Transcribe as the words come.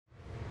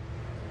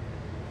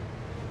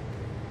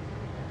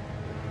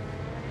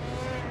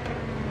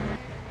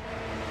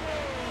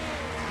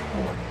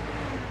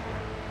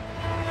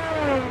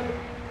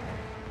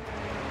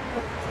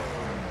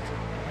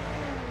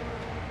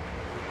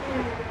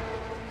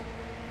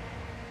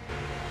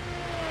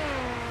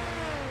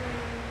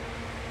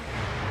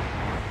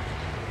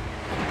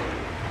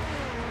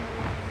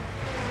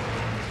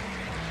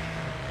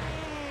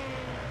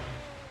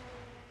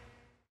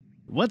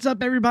What's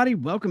up, everybody?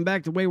 Welcome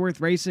back to Wayworth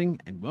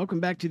Racing, and welcome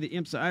back to the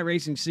IMSA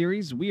iRacing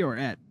series. We are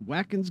at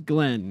Watkins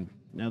Glen.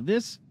 Now,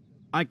 this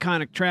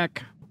iconic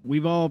track,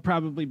 we've all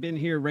probably been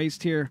here,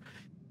 raced here,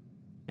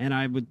 and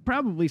I would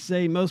probably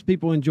say most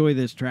people enjoy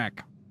this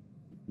track.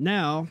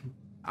 Now,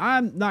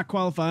 I'm not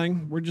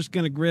qualifying. We're just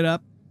going to grid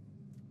up.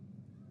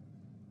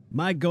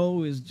 My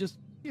goal is just,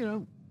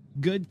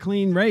 good,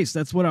 clean race.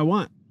 That's what I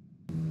want.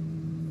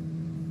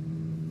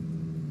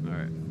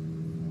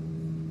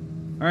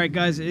 All right,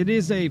 guys, it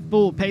is a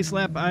full pace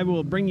lap. I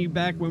will bring you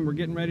back when we're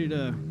getting ready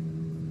to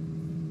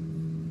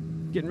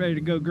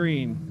go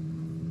green.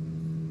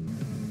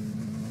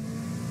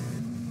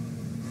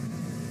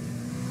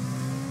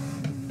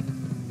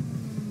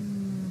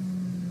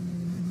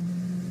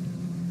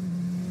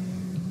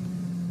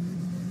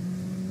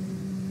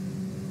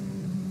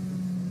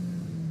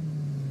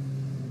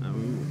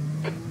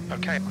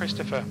 Okay,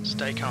 Christopher,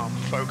 stay calm,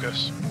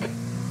 focus.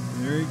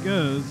 There he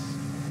goes.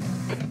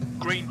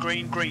 Green,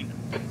 green, green.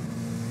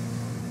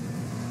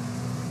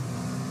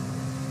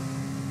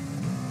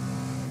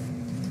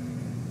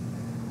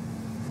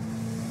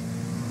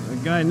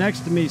 The guy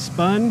next to me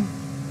spun.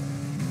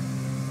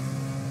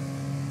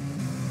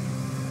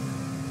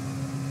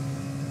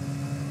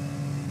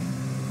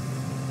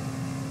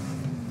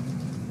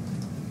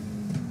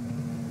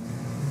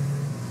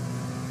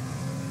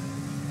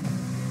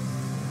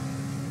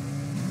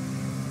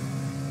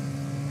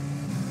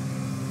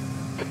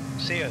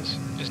 Sears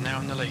is now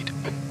in the lead.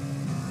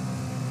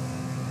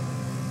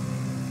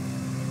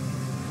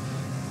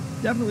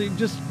 Definitely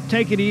just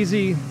take it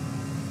easy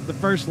the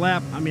first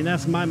lap. I mean,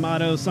 that's my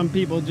motto. Some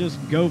people just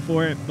go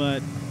for it,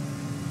 but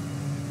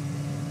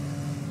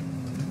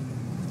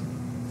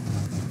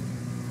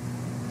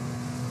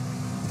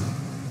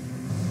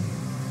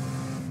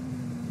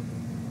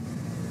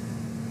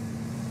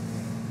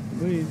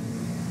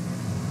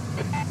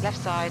left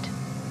side,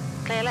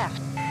 clear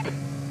left.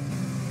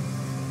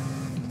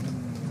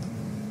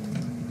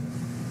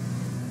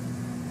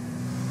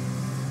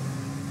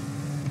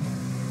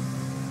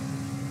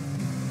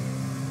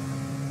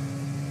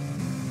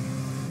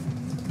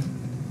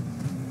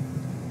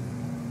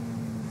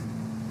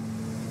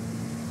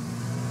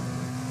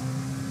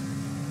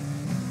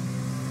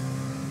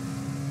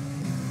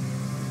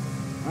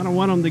 I don't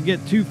want them to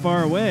get too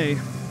far away.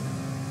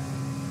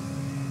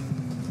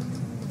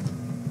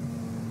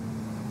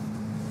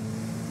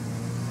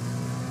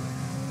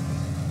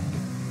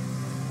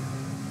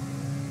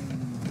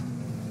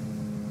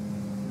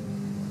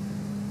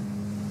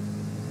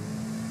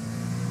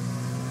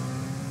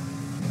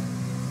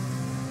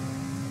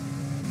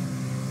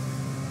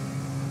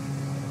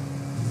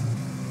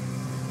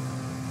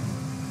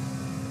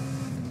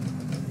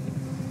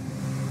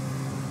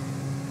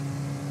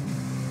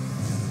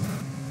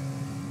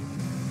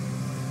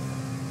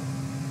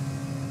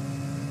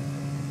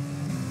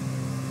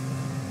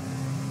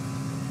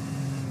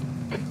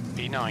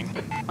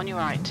 E9. On your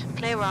right,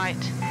 clear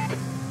right.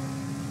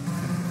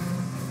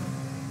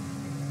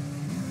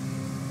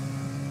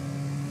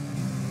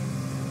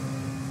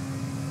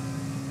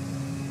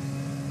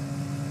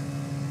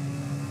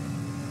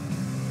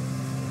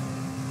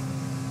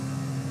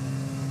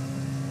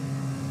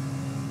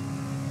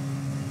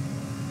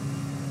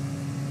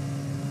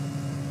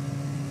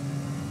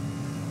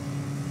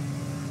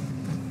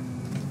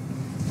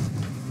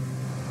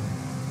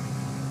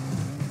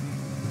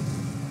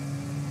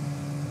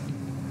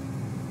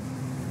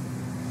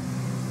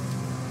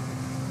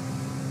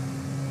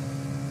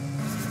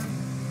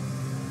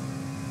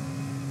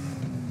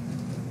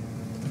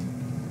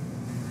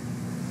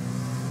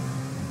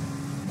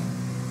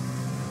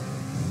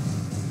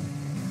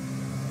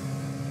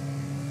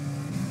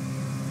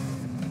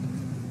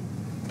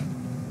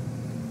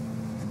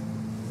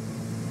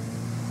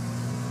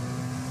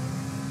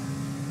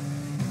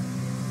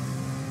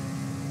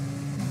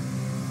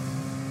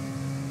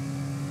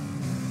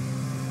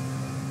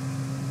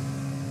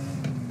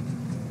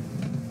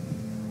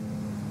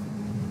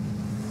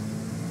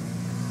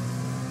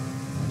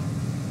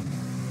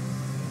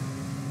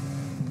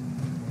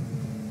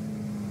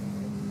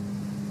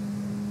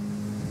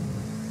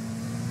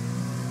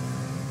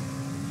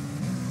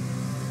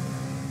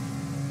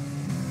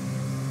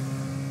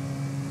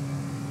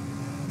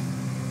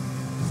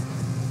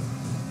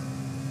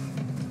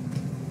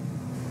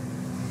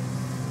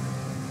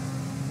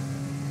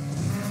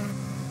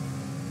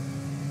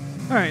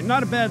 All right,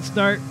 not a bad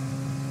start.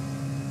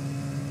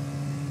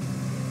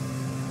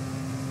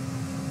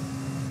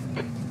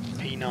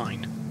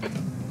 P9.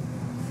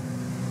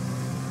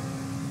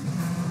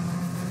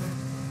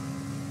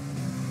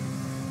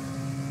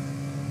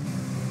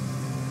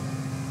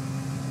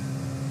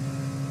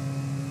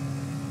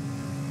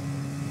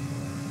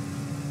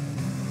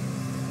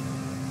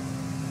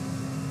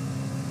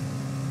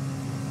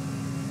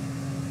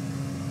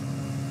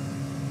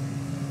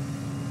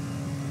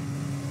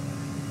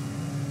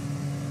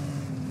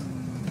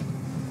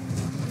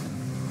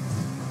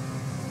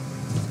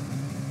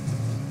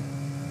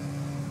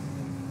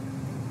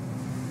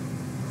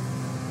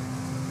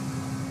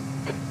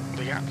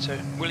 gap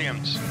to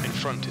Williams in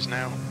front is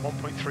now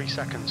 1.3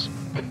 seconds.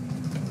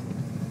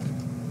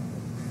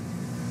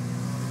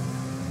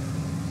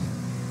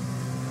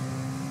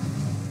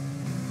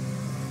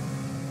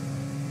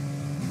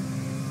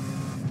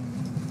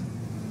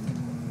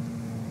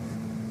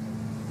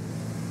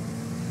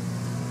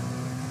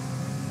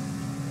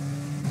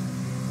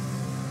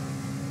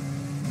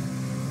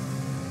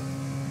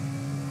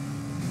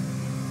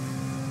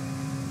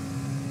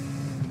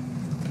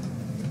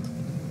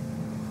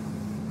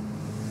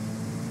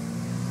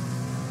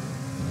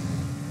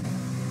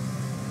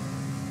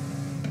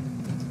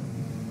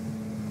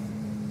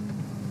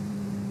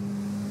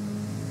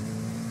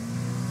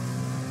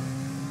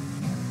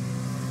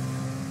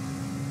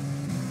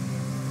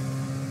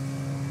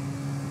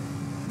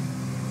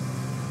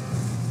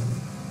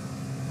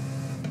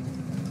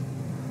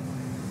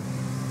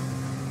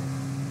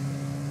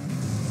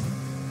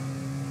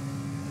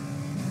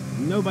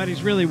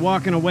 Nobody's really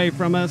walking away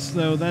from us,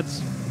 so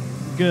that's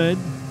good.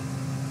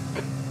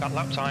 That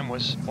lap time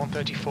was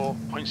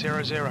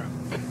 1:34.00.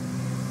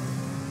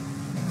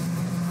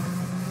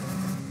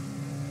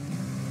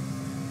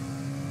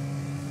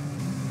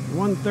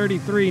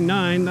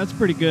 1:33.9, that's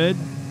pretty good.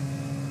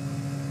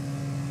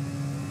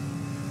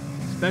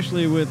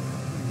 Especially with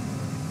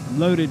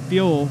loaded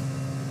fuel.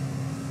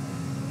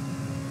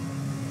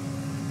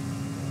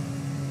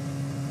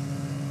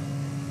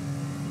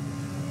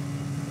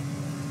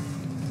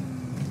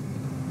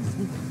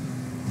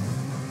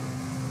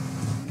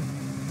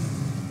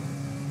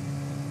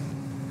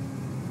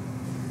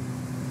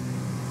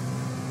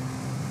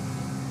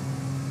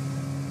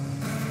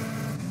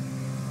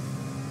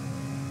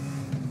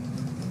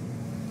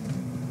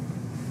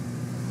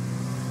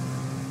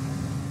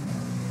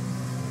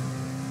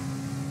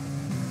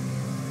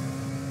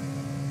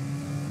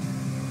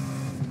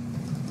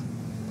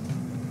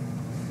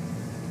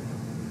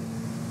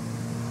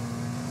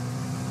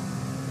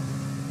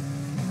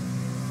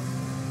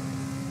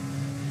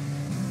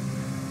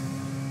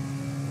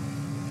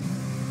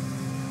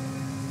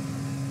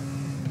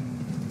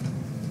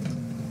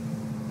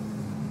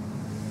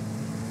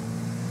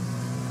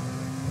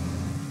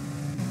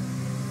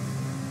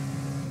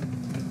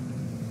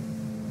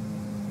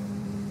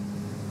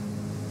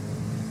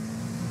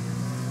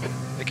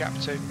 The gap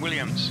to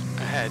Williams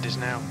ahead is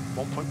now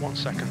 1.1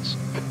 seconds.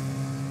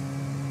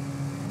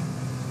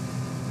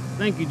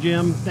 Thank you,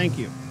 Jim. Thank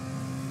you.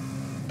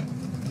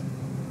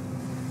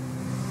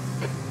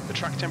 The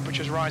track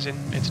temperature's rising.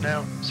 It's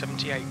now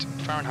 78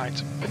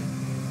 Fahrenheit.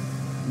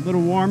 A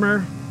little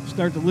warmer.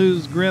 Start to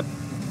lose grip.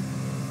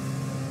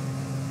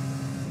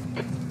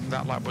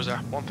 That lap was a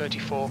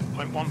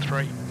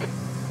 1:34.13.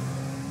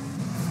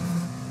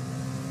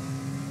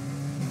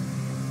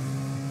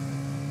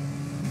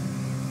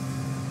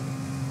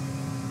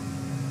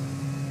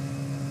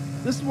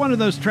 This is one of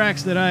those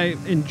tracks that I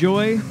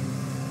enjoy,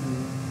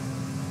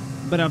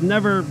 but I've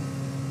never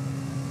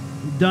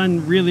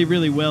done really,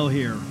 really well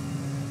here.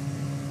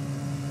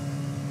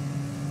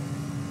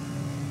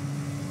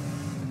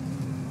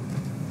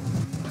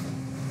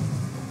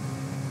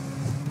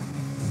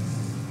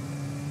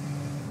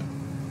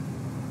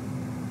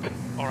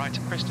 Alright,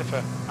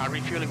 Christopher, our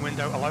refueling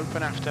window will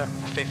open after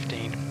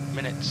 15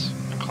 minutes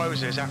and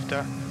closes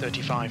after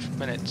 35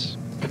 minutes.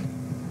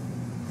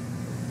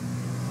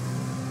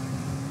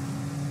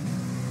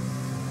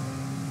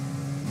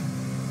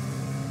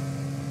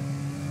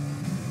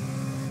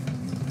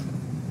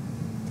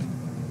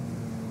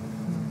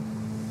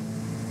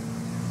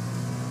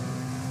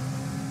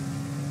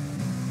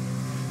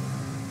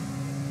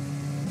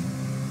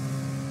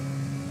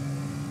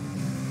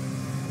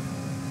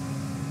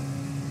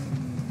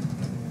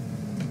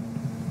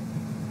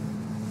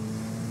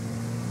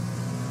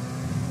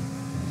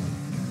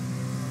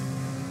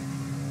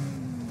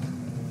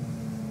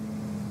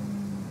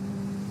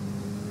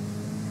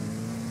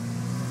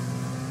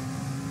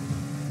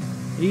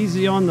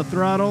 Easy on the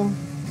throttle.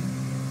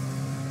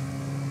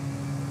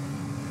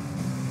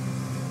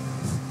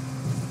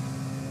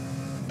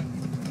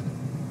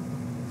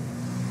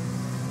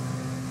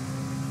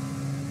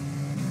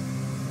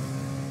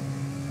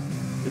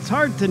 It's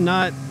hard to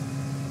not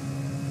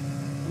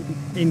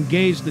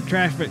engage the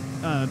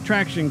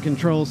traction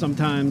control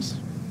sometimes.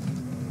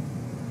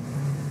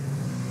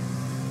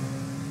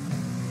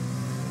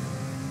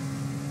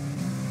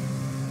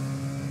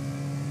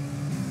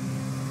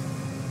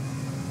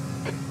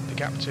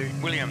 The gap to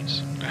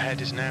Williams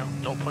ahead is now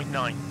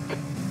 0.9.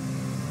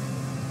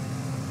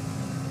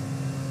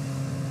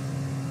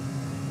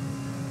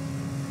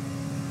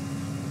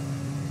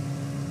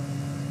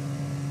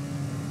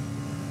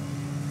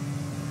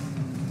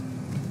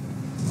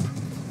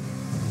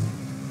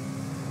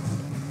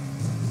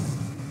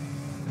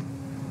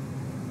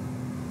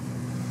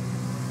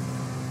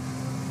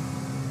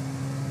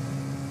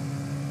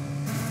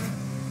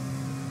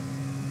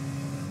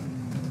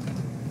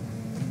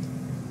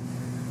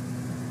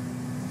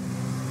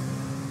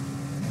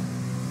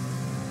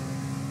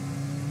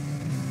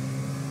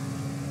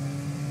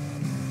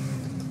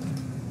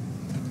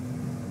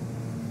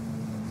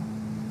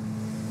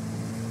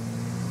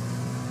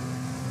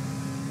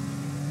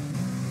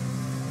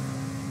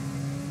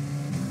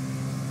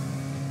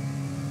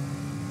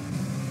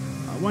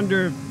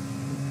 wonder if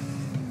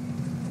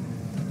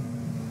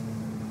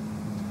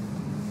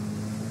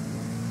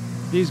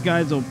these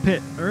guys will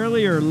pit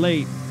early or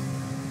late.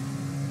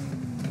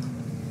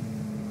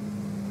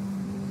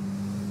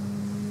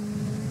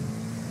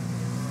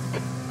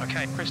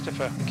 Okay,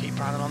 Christopher, keep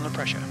piling on the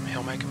pressure.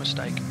 He'll make a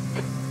mistake.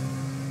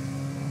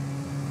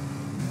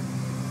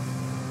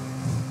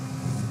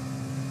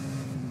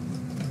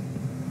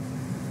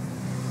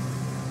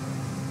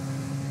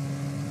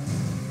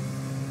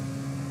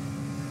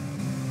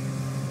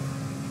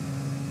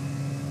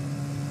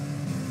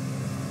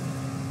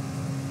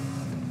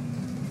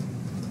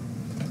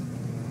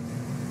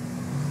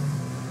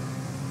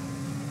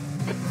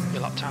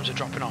 Your lap times are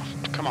dropping off.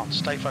 Come on,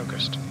 stay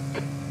focused.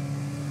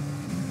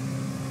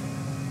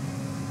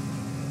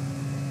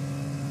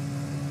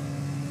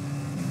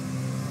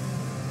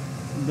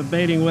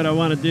 Debating what I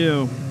want to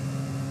do.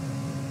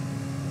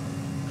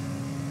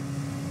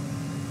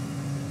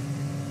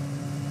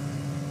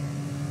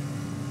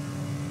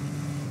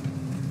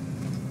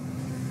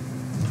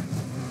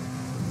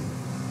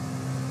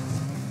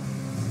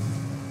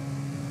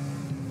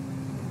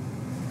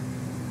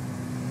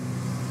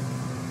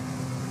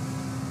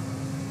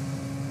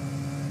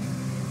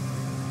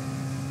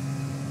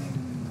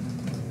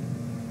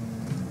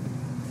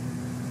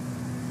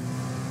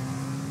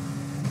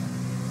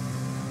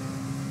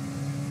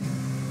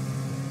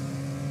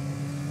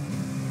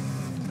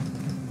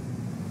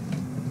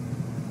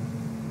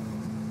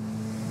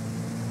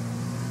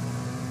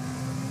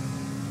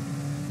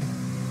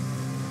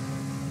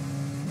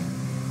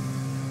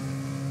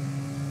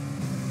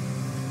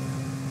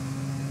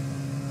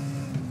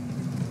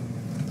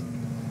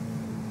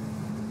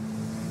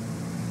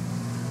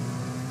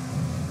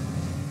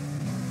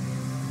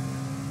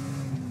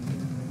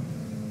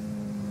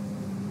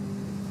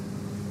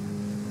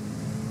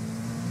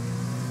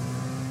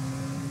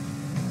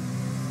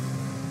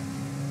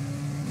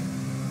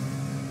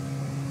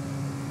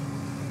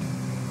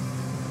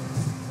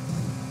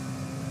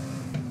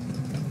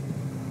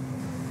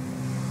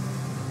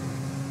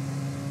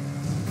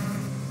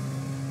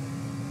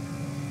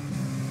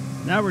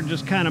 Now we're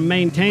just kind of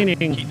maintaining.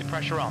 Keep the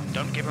pressure on.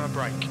 Don't give him a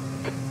break.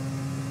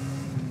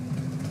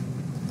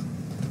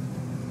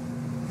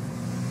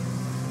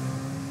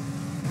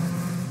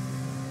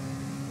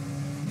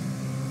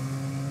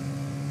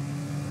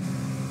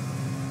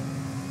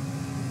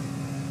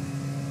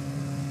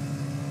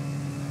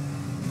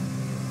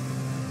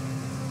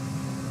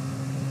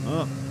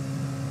 Oh,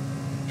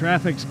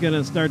 traffic's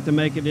gonna start to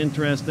make it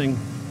interesting.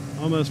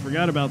 Almost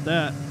forgot about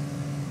that.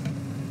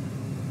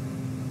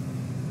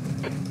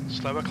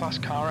 Slower class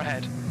car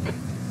ahead.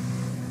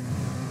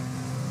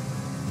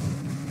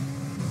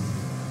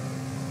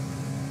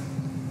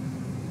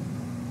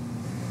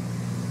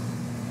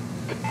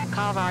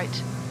 Car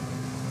right.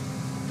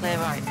 Clear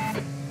right.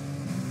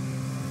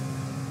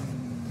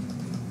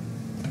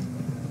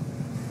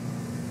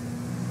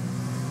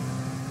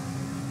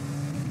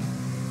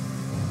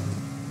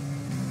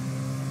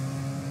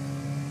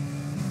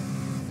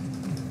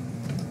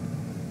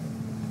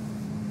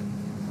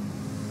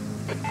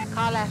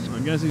 Car left. I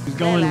guess he's Clear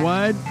going left.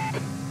 wide.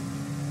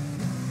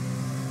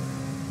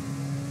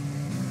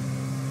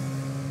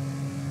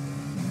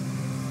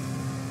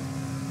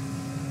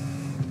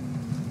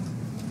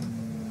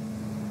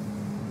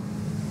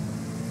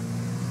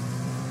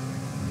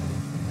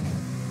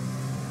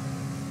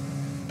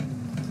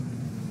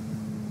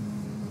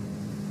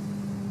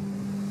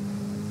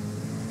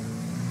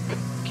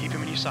 Keep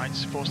him in your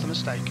sights. Force the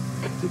mistake.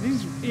 So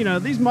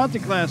these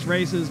multi-class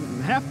races,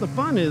 half the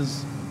fun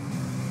is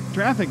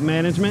traffic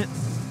management.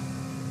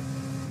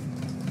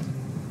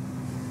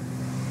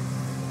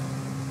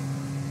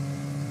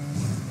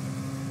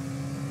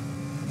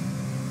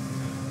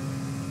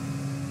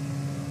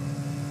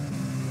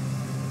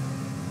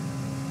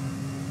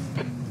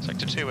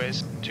 Sector 2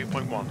 is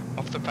 2.1.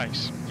 Off the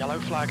pace. Yellow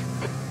flag.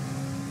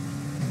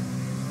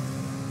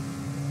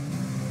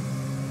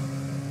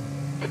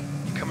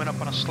 You're coming up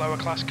on a slower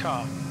class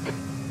car.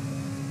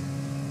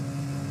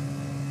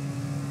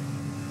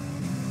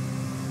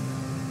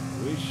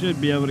 We should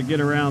be able to get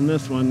around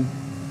this one.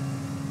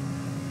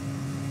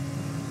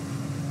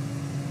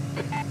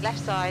 Left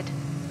side.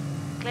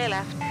 Clear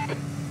left.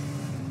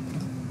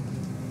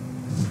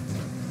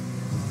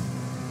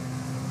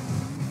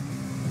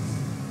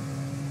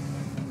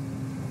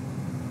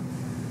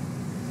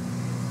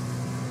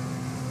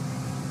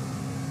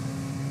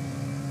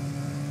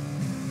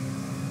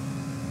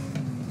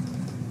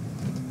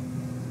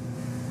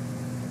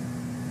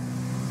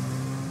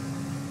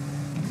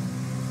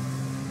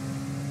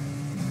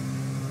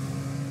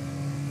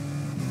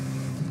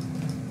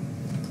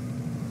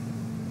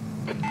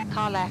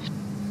 Car left.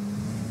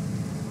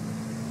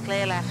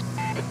 Clear left.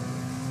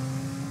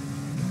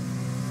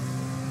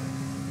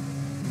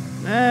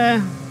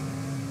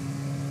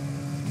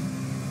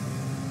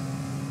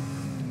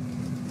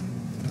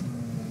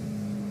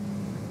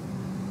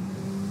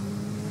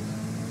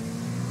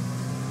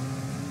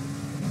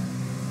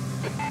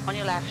 On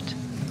your left.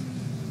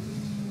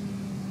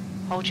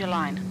 Hold your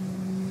line.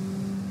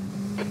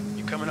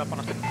 You're Coming up on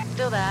a...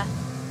 Still there.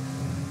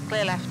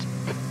 Clear left.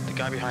 The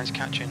guy behind's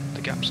catching.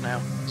 The gap's now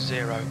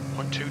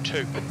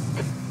 0.22.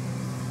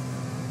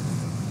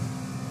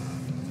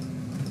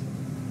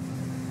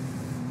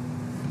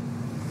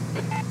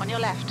 On your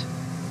left.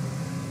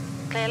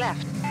 Clear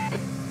left.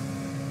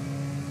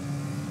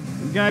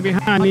 The guy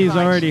behind On me's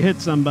right. already hit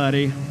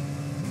somebody.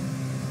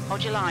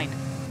 Hold your line.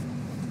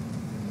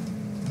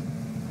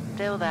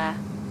 Still there.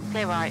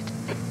 Clear right.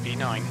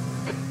 B9.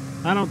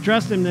 I don't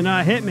trust him to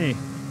not hit me.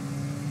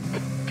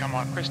 Come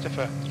on,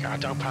 Christopher.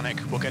 Don't panic.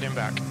 We'll get him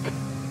back.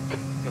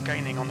 You're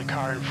gaining on the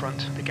car in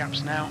front. The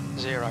gap's now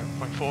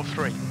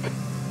 0.43.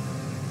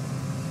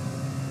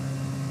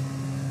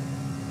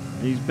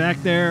 He's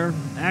back there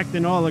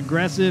acting all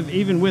aggressive,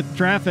 even with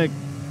traffic.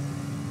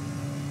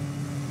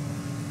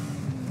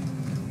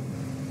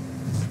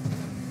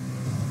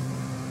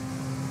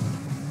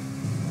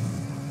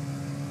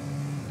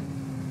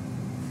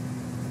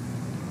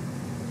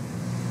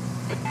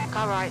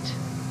 Car right.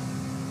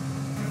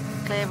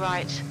 Clear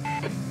right.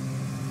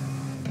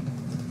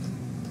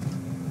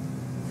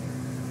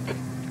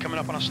 Coming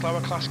up on a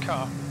slower class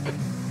car.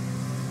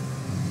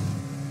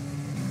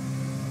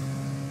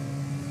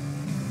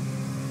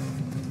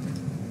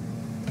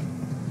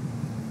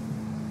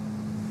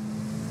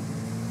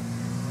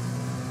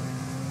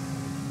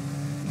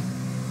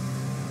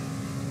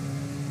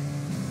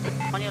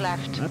 On your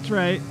left. That's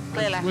right.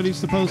 Clear That's left. what he's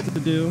supposed to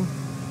do.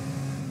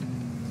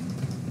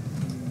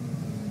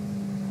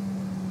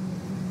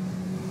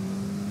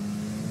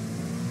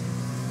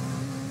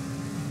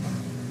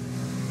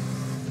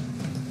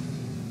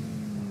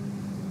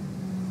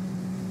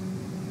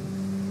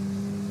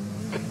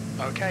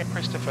 Okay,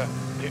 Christopher.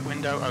 Pit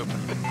window open.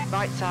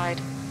 Right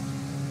side.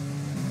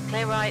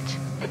 Clear right.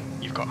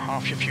 You've got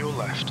half your fuel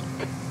left.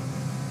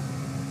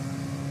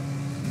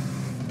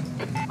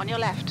 On your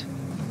left.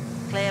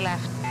 Clear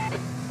left.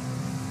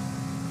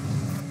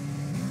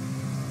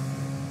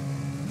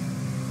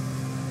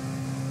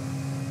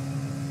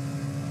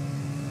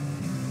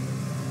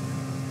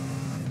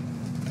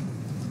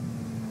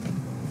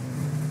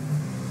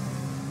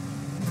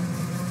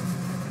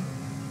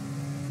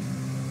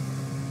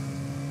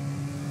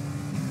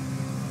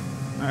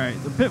 All right,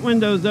 the pit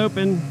window's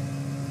open.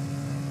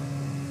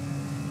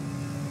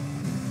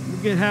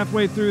 We'll get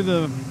halfway through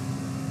the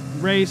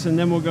race and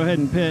then we'll go ahead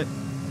and pit.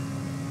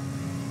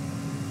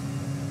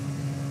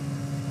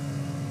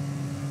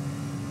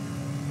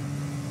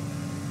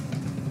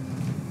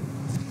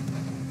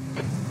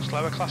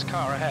 Slower class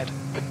car ahead.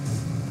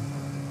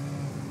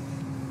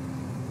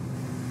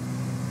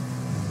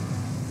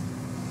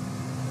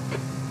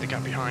 The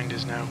gap behind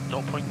is now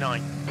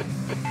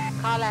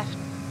 0.9. Car left.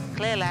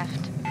 Clear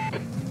left.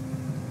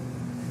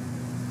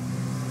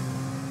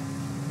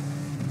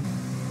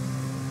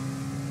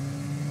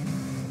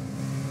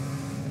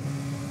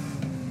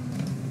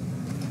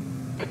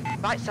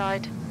 Right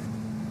side.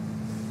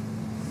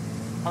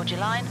 Hold your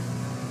line.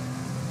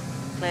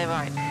 Clear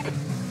right.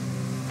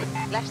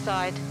 Left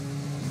side.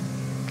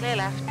 Clear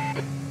left.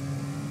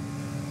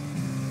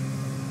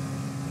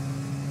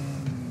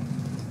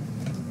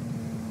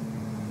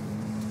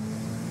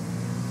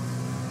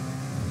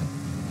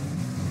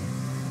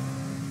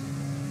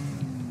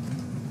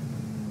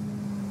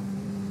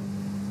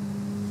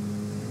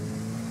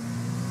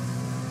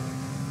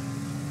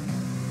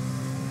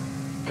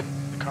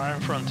 The car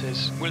in front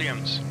is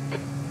Williams.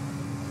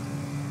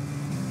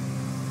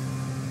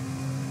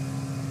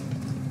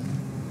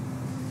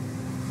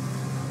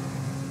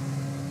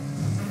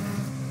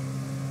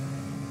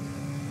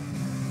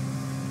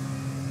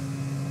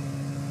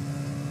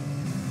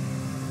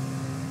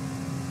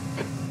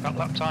 That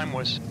lap time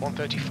was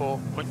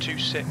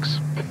 1:34.26.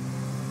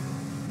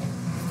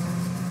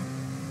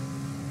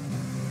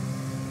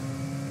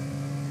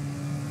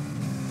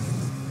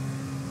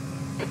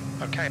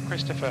 Okay,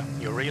 Christopher,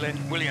 you're reeling.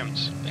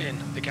 Williams in.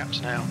 The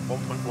gap's now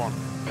 1.1.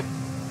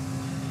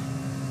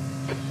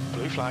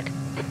 Blue flag.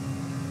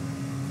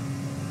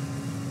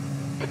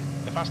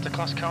 The faster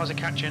class cars are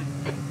catching.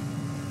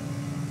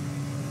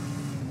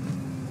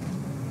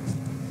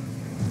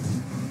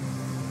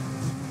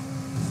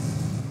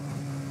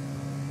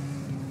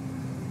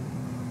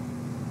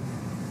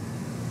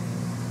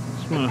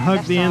 Just want to hug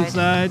Left the side.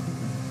 inside.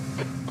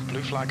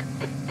 Blue flag.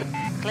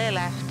 Clear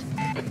left.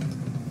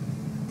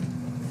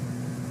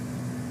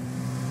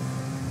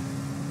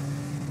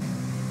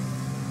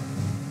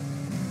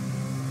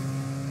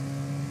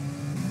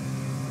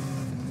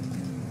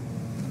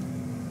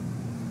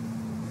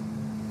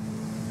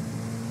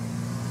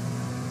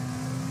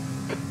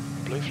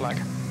 Blue flag.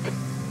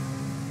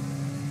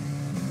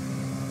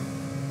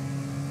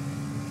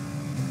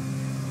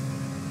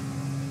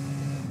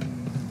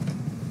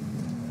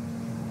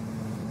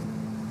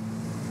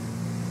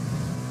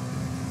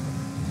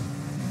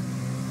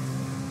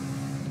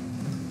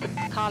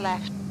 Car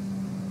left.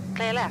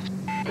 Clear left.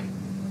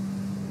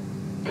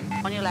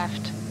 On your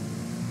left.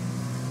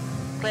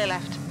 Clear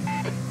left.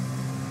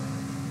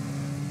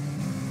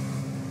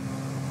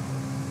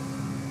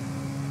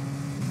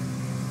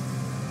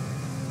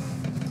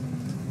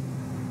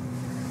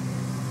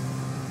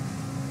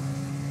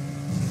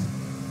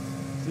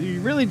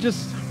 you really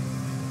just,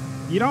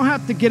 you don't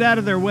have to get out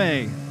of their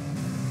way.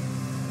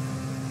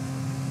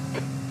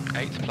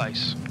 8th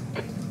place.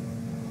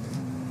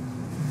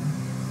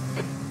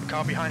 The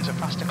car behind's a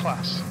faster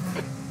class.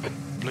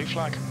 Blue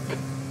flag.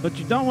 But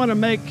you don't want to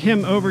make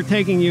him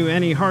overtaking you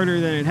any harder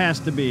than it has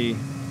to be.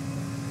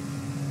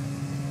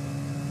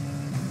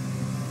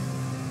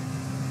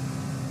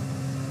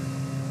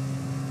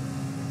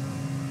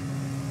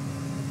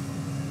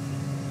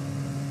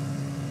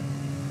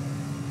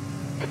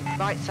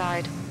 Right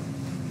side.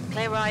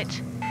 Clear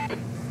right.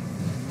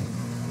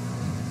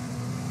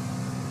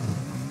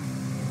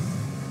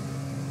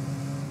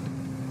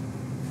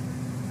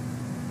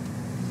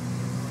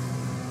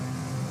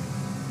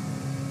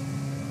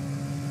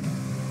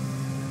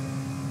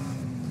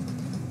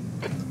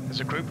 There's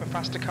a group of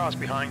faster cars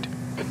behind.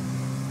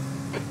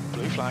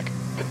 Blue flag.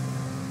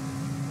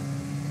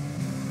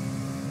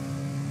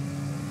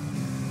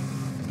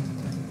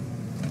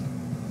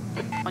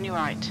 On your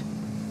right.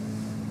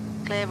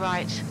 Clear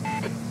right.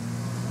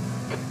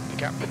 The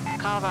gap.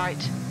 Car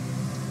right.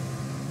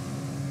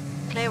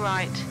 Clear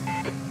right.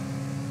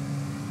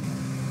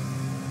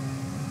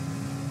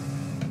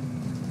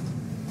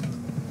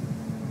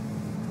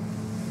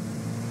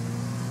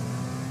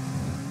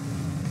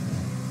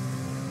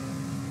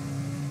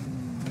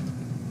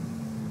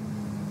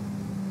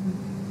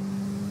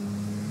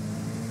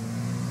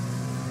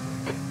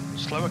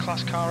 Slower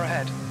class car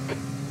ahead.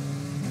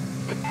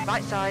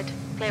 Right side.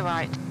 Clear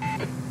right.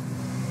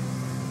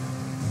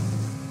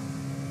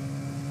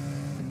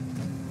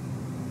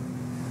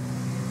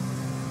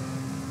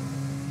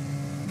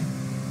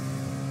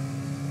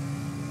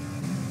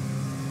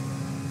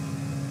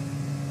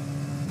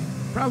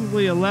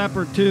 Probably a lap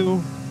or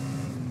two,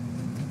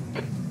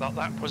 That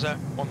lap was at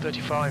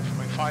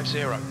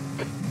 1:35.50.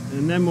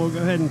 and then we'll go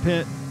ahead and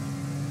pit.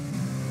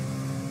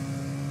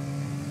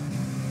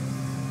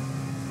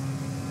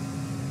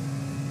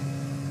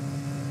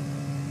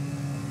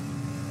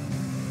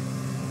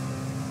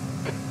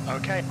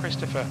 Okay,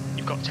 Christopher,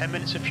 you've got 10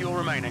 minutes of fuel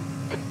remaining.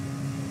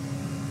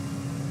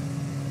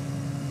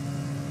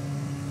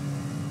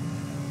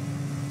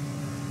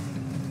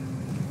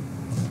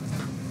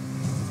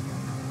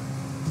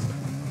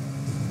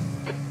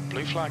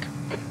 Blue flag.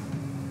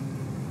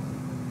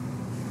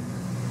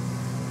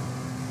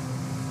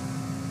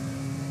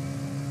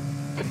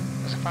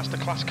 There's a faster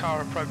class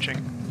car approaching.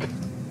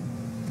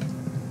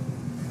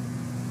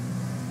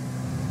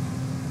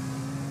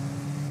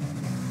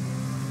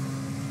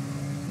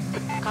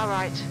 Car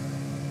right.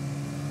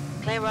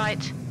 Clear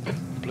right.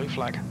 Blue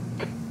flag.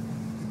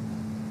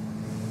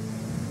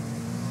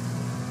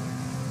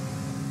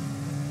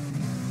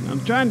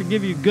 I'm trying to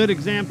give you good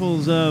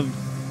examples of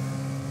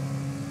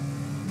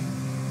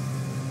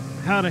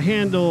how to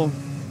handle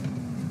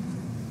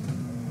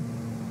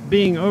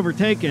being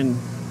overtaken.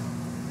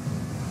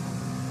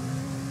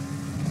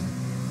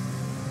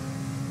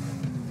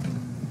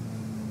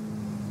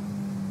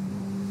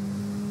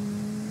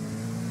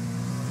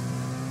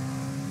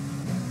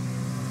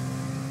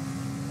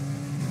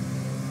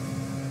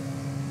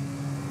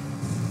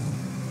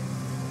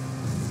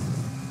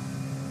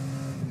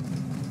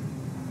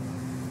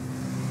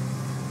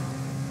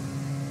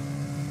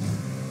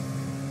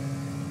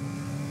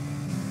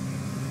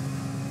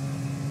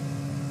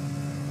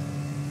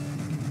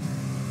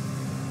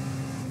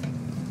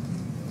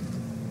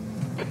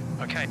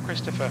 Okay,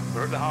 Christopher,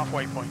 we're at the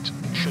halfway point.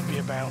 Should be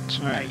about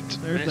All right, 8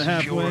 there's minutes the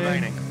of fuel halfway.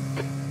 remaining.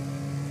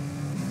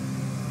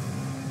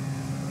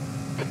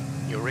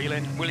 You're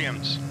reeling.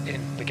 Williams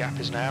in. The gap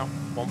is now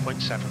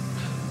 1.7.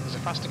 There's a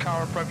faster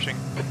car approaching.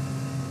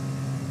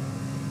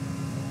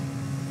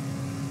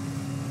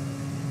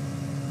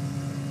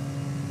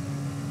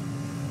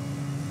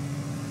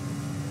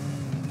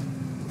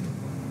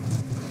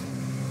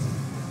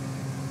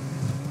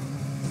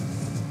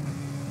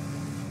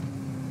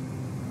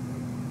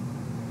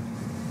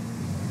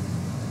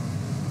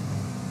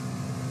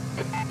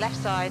 Left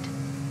side.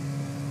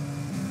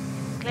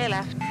 Clear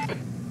left.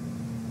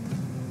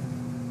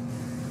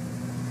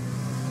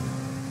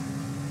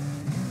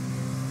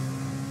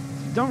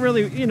 Don't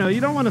really, you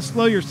don't want to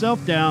slow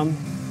yourself down.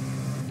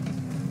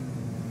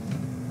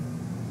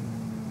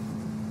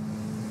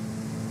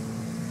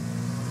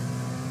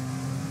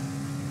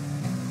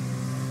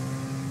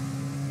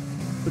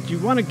 But you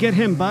want to get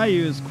him by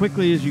you as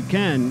quickly as you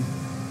can.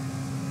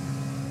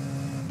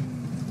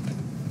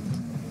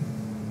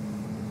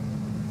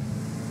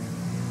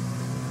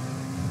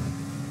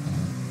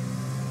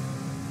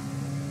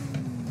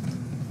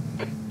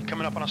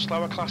 Coming up on a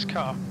slower class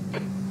car.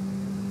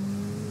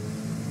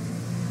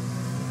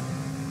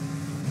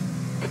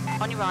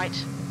 On your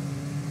right.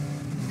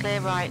 Clear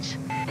right.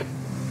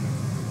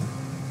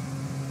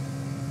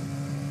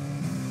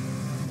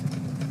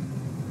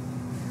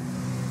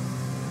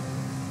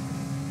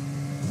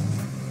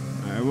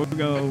 All right, we'll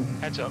go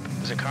Heads up,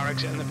 there's a car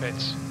exit in the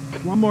pits.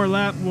 one more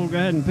lap. We'll go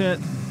ahead and pit.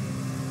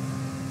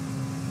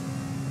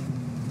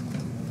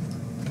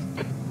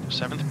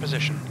 7th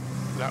position.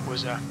 That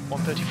was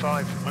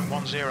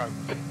 1:35.10.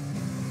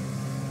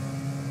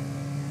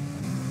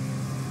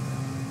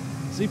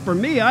 See, for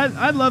me,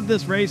 I love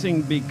this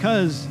racing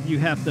because you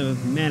have to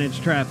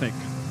manage traffic.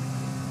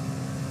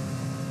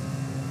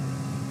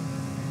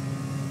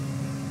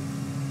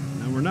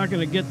 Now, we're not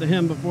going to get to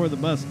him before the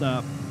bus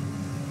stop.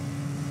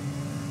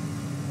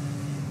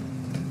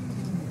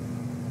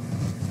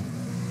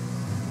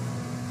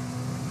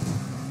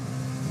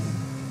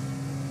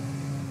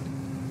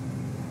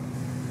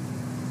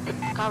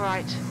 Car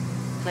right.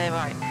 Clear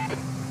right.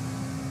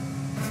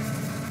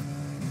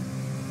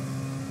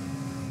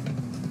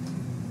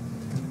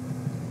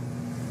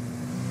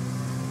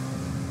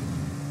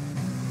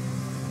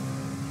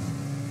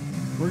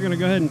 We're going to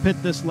go ahead and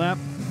pit this lap.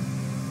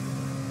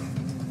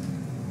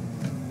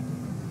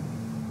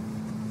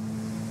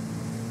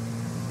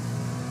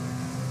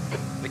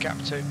 The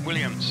gap to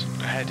Williams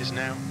ahead is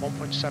now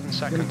 1.7 seconds.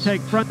 Going to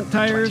take front 20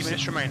 tires.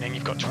 minutes remaining.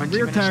 You've got Our 20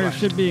 rear minutes tires left.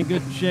 should be in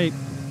good shape.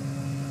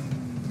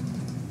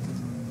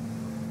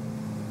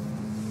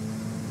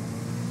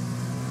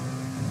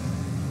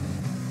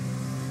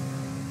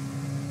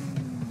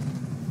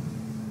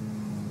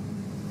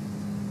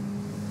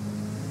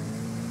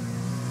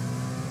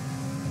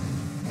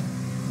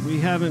 We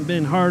haven't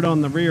been hard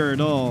on the rear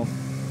at all.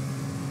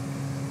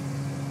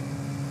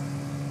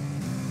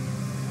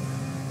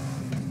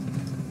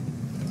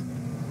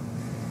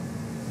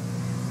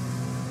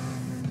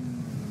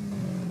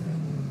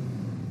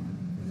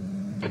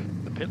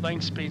 The pit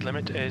lane speed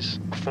limit is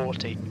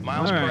 40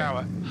 miles All per right.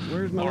 hour.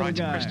 Where's my All little right,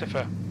 guy?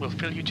 Christopher, we'll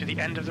fill you to the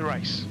end of the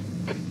race.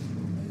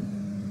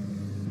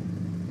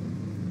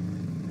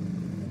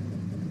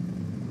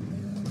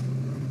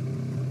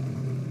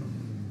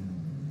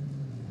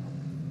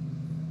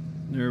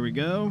 There we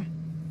go.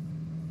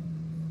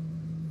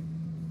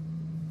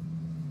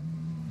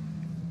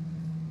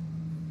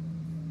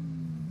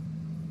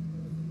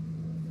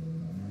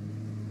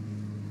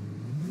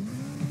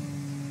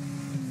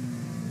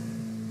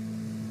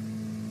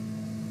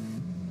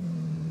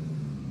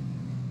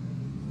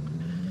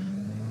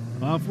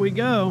 Off we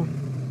go.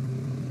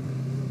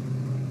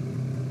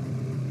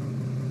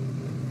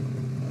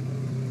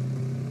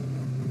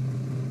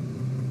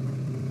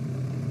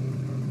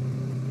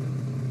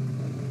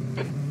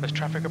 There's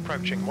traffic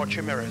approaching. Watch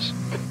your mirrors.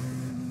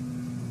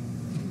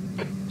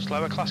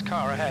 Slower class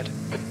car ahead.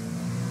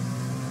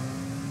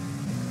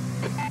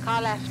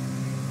 Car left.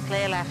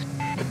 Clear left.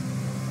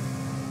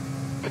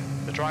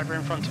 The driver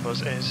in front of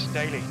us is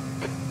Daly.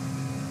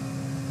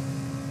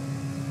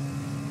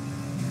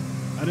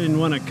 I didn't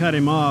want to cut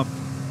him off.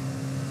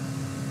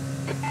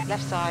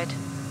 Left side.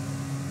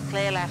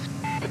 Clear left.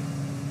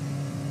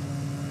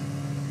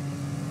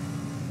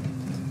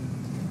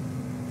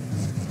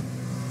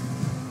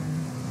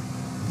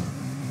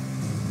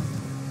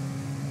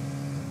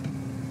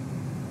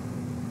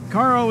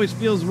 Car always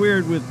feels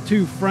weird with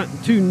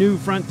two new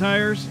front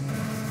tires.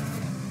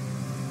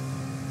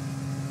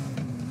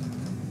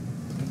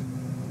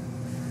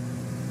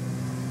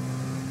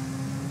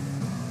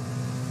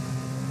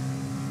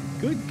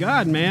 Good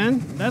God,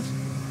 man.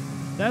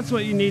 That's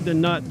what you need to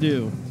not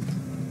do.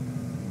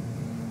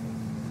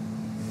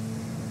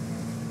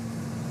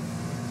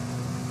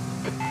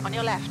 On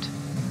your left.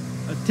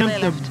 Attempt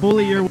to left.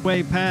 bully your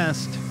way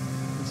past.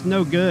 It's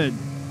no good.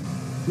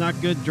 It's not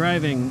good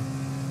driving.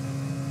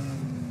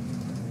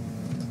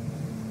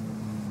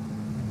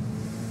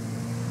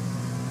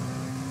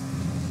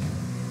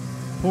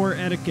 Poor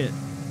etiquette.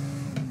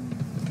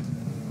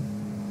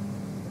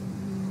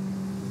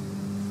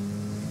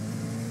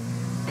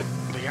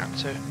 The gap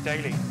to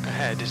Daly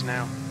ahead is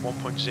now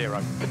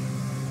 1.0.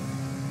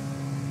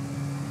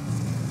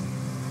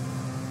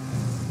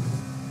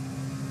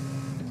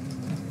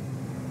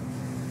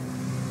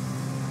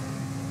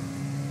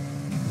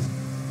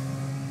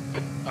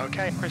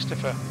 Okay,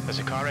 Christopher, there's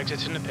a car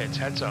exiting the pits.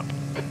 Heads up.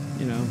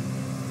 You know,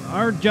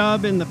 our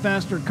job in the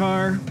faster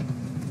car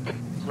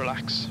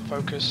Relax,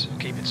 focus,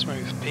 keep it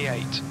smooth.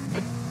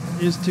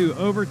 P8. is to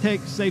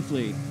overtake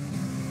safely.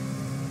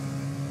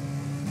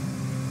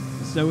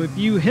 So if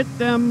you hit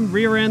them,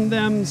 rear end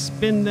them,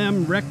 spin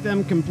them, wreck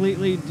them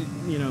completely,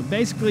 you know,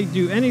 basically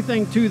do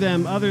anything to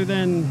them other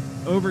than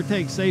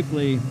overtake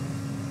safely,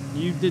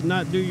 you did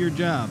not do your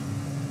job.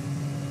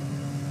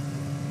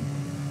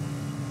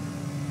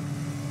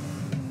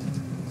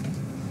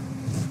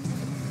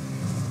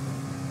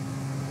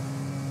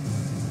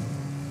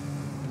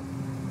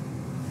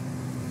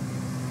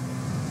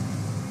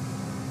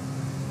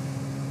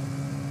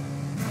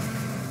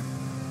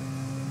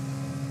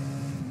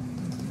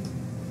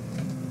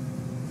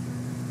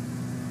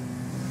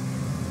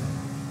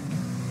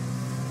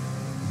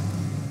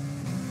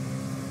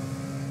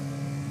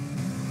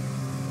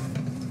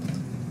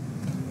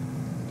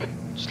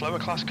 Slower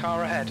class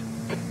car ahead.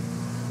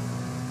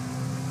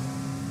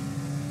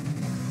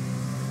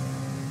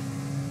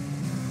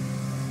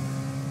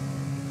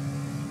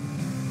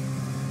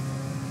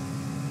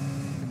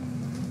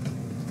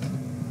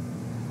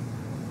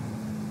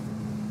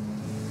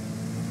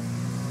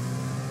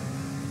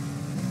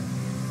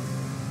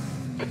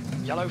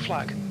 Yellow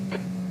flag.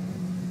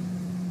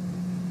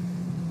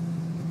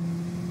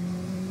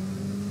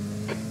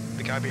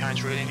 The Guy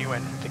behind's reeling you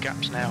in. The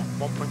gap's now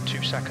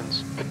 1.2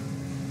 seconds.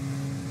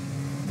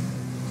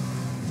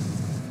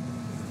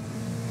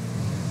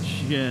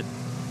 Shit.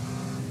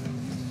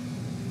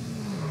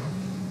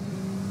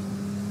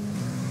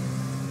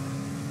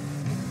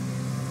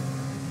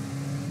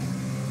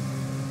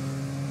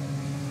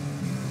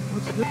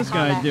 What's this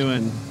Car guy left.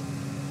 doing?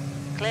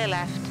 Clear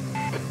left.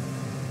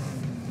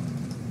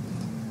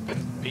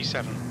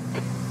 P7.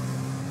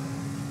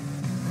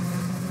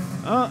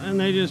 Oh, and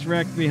they just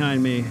wrecked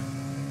behind me.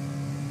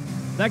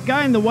 That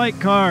guy in the white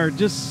car,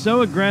 just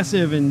so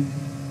aggressive, and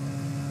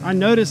I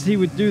noticed he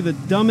would do the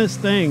dumbest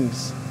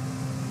things.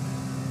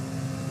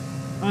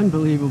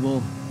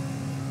 Unbelievable.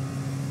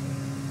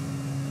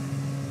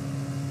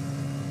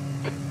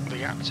 The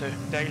gap to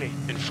Daly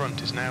in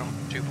front is now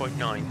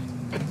 2.9.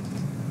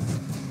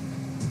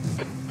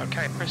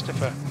 Okay,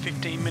 Christopher,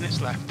 15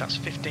 minutes left. That's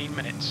 15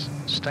 minutes.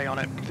 Stay on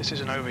it. This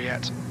isn't over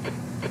yet.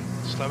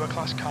 Slower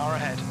class car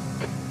ahead.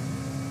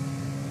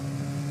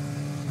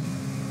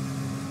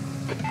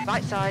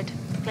 Right side.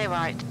 Clear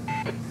right.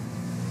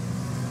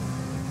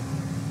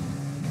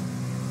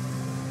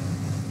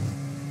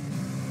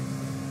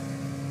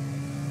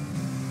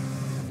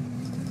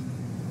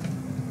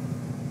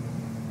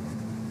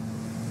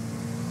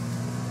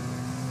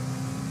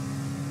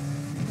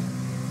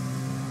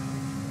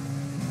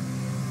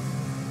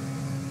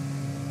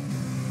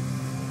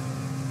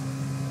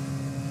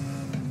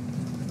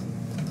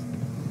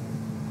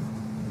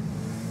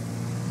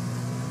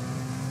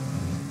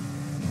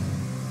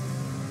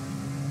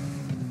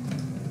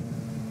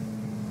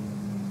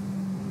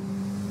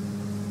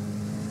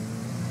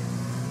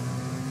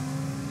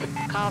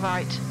 Car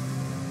right.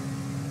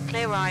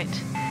 Clear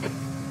right.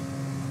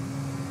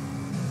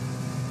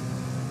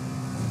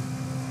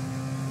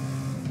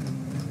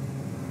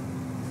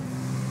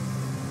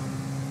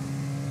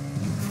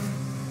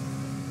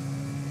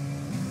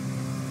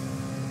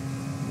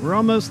 We're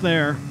almost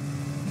there.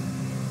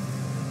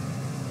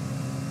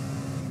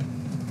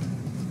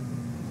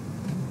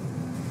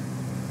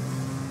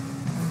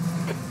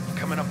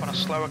 Coming up on a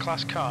slower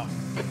class car.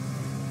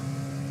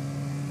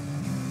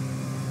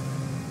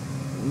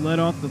 Let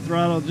off the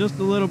throttle just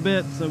a little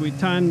bit so we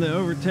time the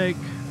overtake.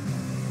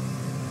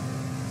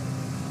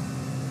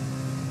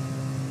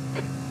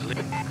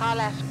 Car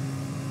left.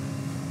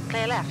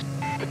 Clear left.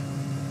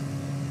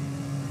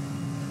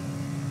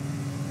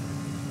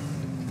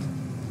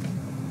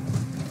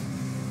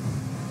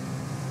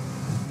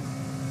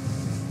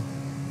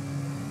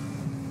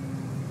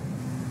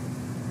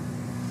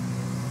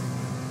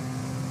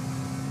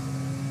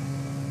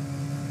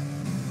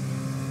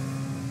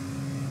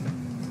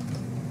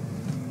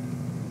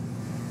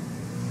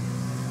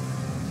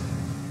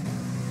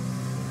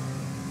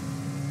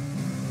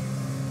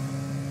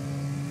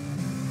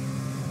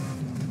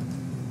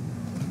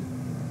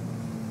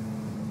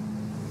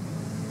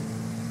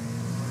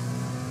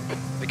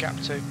 The gap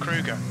to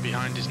Kruger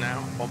behind is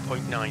now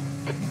 1.9.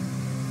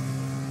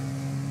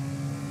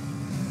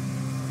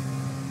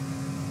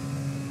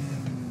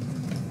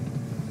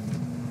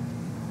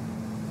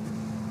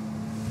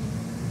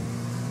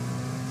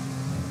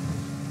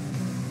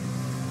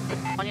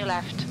 On your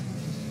left.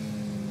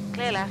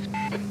 Clear left.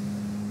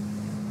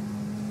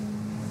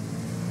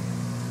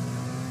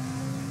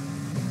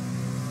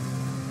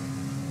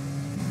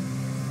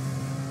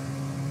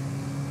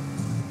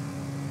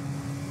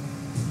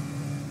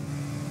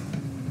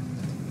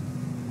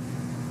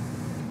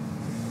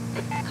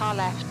 Car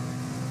left.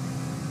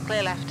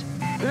 Clear left.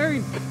 Very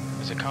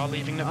There's a car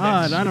leaving the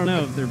odd. pits. I don't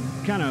know if they're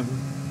kind of...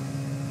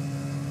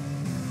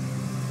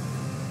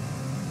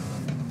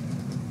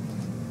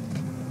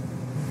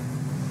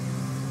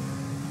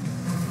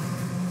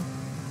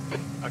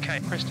 Okay,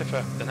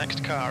 Christopher, the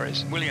next car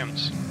is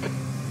Williams.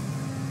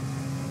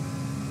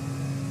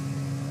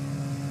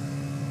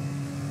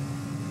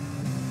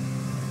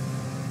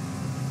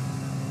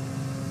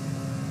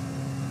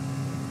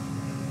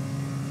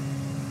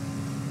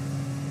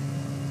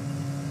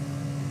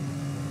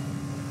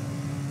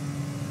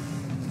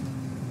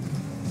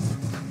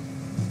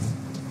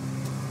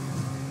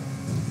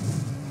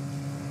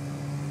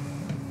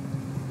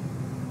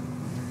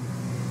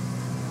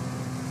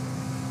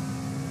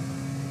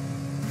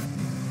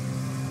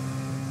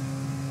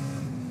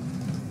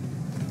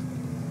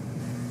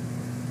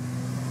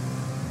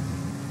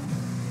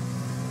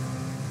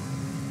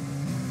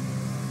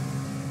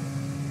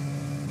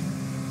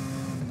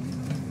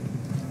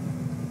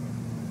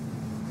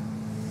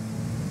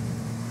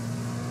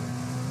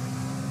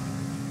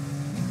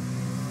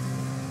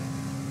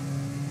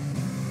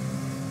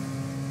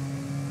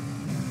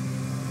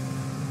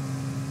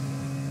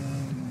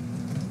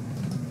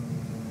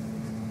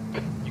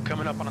 You're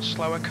coming up on a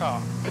slower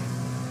car.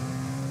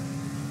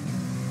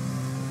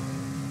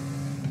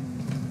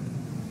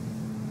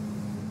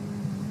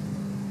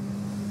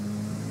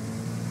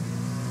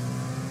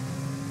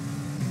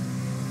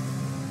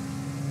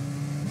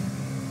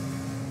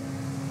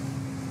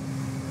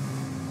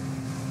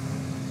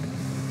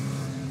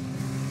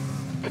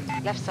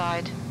 Left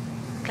side.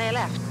 Clear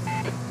left.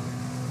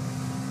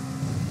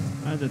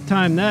 I had to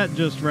time that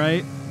just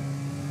right.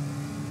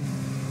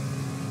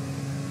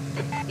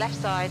 Left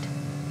side.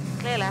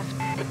 Clear left.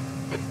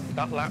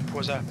 That lap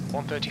was a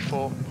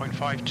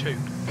 134.52.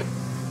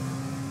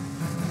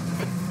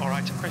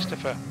 Alright,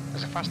 Christopher,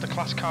 there's a faster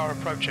class car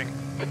approaching.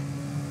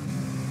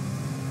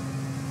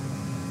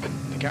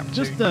 The gap to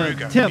Just a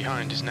Kruger tip.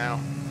 behind is now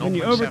 0.7. When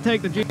you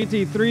overtake the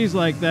GT3s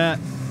like that,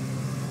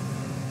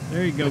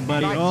 there you go,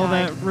 buddy. Right All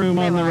side. that room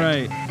Clear on the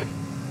right. right.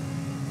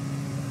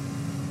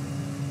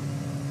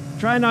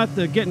 Try not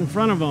to get in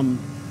front of them.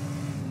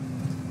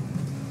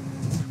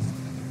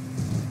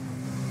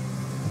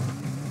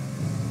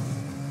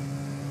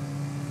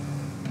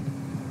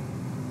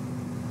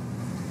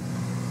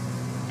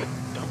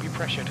 Don't be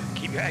pressured.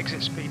 Keep your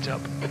exit speeds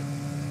up.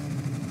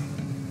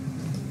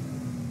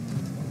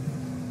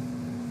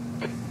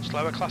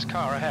 Slower class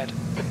car ahead.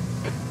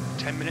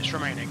 10 minutes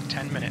remaining.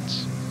 10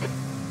 minutes.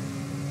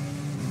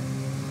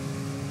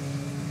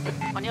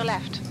 On your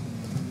left.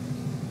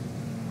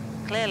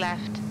 Clear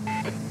left.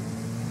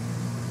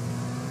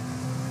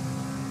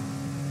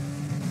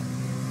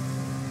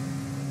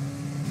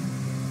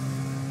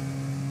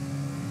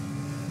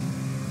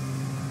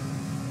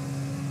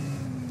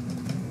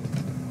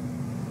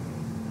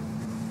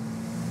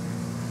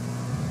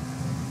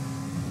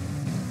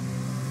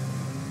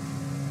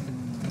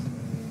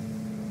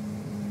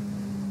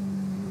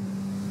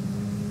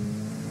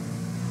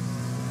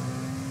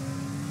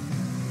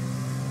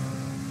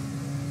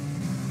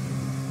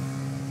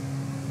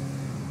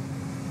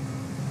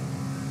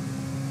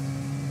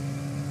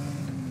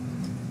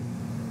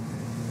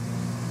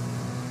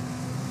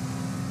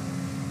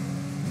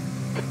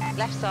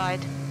 Left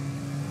side.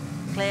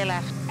 Clear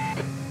left.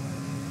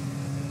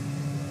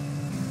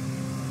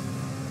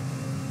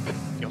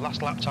 Your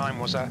last lap time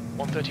was a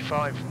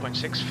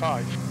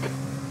 135.65.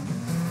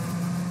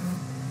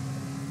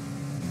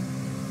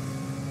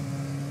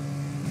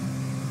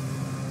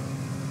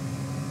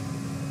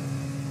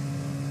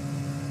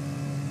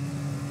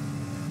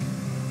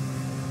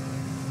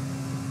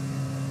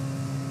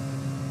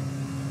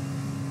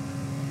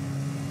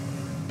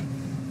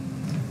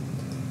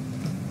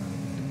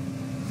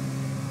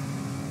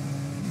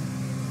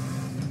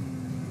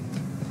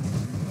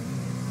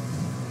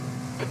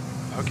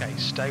 Okay,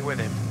 stay with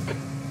him.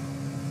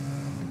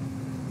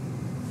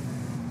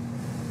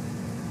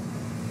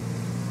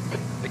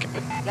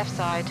 Left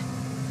side.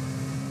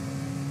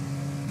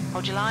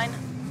 Hold your line.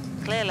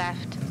 Clear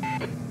left.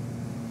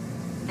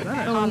 Is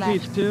that Car an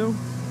left. LMP2?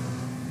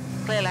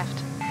 Clear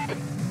left.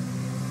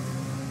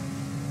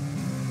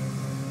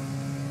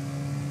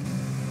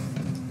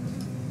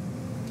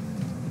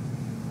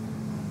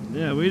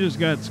 Yeah, we just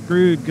got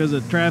screwed because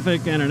of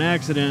traffic and an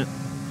accident.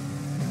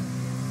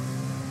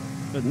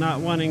 But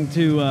not wanting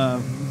to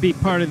be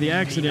part of the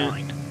accident.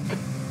 P9.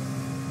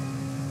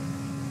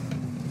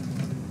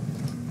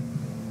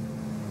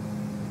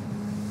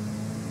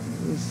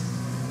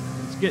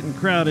 It's getting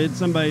crowded.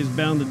 Somebody's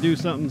bound to do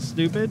something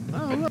stupid.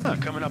 Oh, look. You're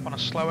coming up on a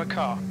slower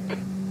car.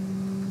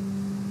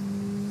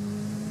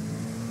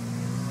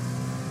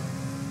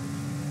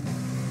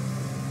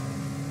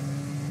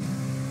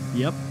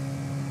 Yep.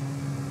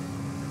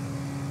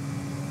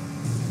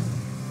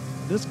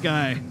 This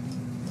guy.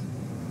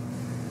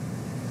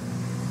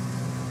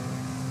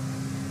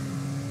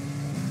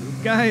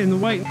 The guy in the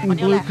white and On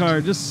your blue left.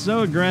 car, just so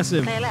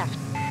aggressive. Clear left.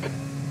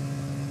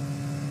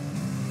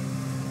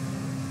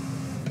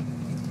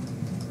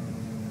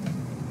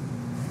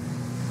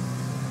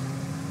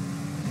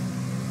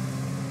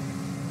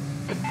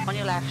 On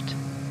your left.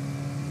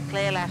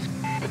 Clear left.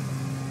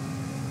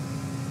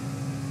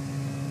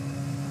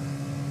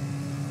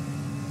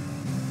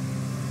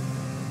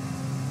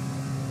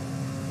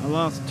 I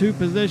lost 2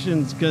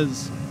 positions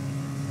because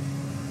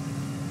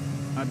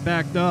I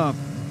backed off.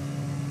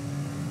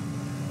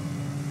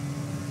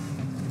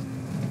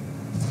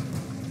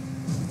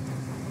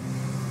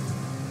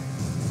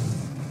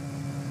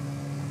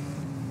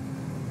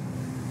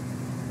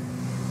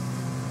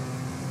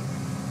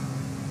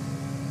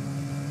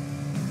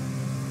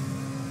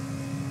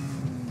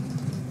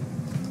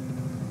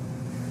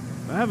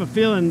 I have a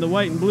feeling the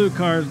white and blue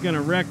car is going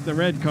to wreck the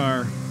red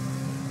car.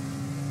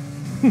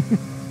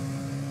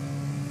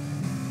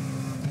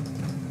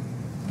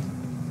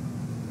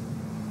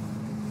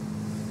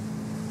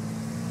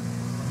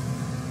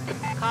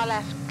 Car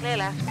left. Clear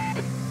left.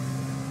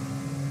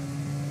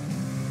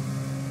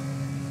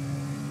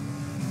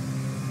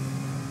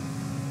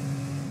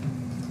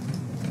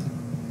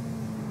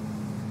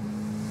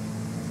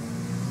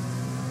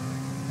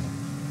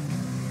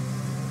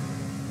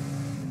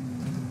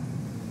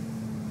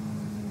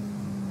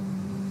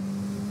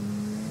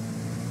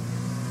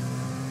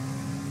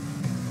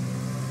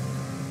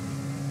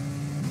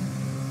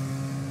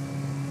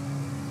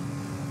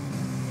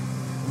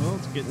 Well,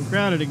 it's getting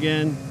crowded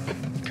again.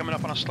 Coming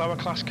up on a slower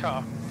class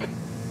car.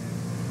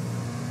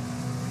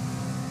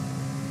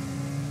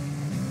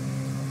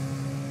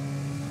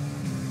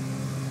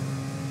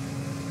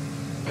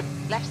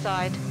 Left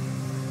side.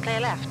 Clear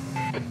left.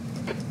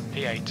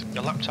 P8.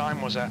 Your lap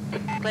time was a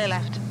Clear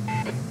left.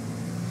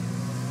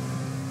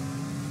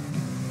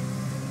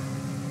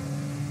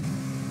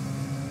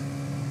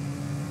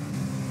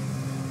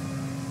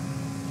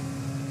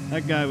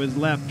 That guy was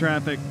lap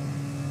traffic.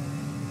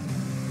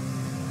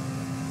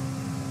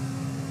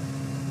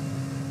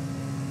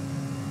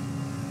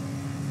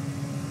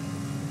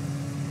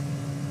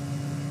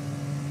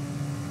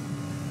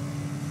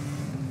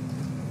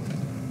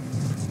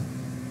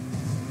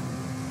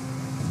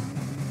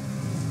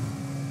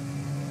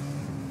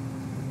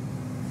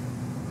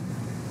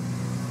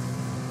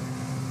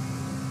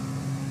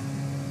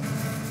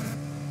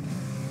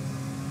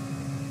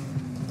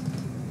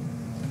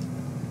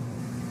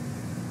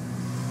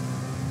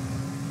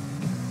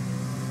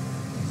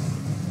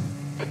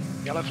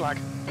 Yellow flag.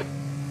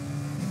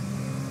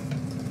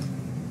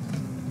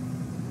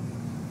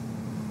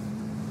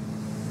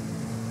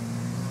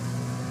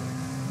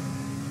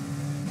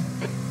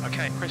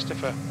 Okay,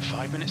 Christopher,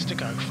 5 minutes to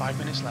go, 5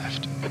 minutes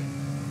left.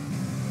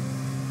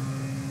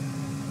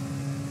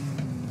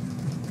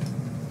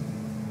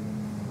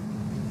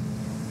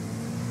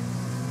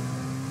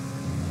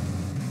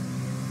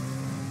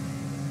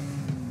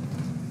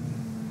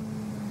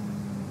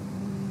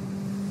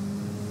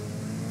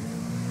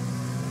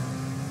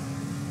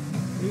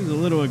 He was a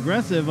little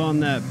aggressive on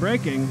that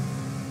braking.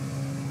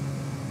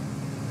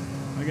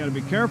 I gotta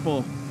be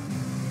careful.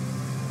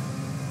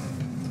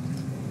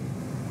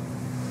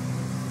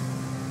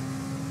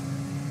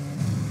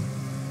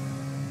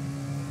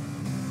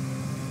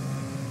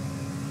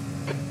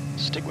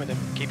 Stick with him,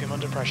 keep him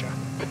under pressure.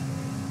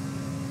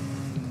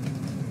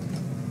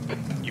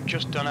 You've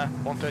just done a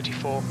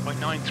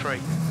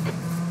 134.93.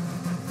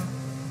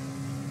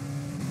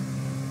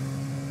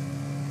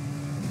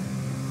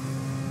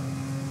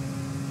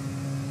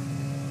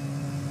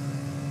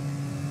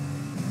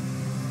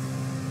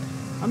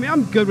 I mean,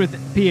 I'm good with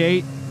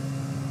P8.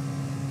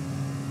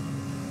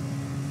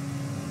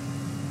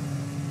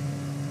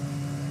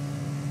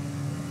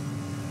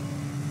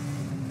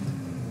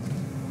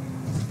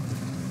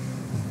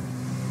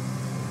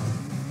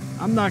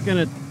 I'm not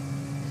gonna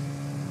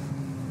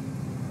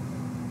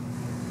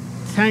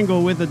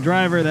tangle with a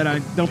driver that I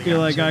don't feel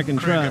like I can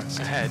trust.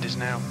 Ahead is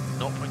now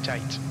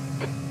 0.8.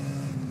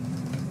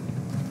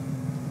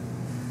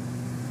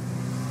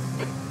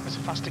 There's a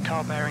faster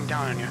car bearing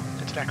down on you.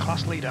 It's their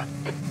class leader.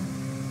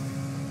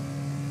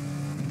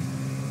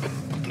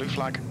 Blue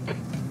flag.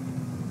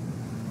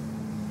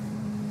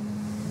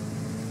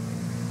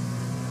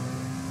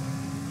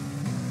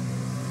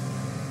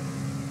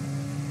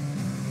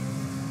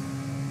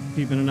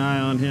 Keeping an eye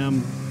on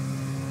him.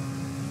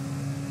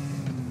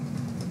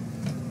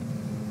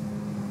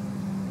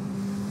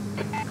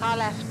 Car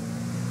left.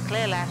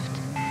 Clear left.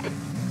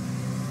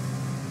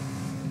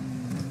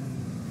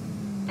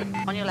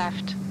 On your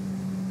left.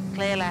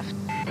 Clear left.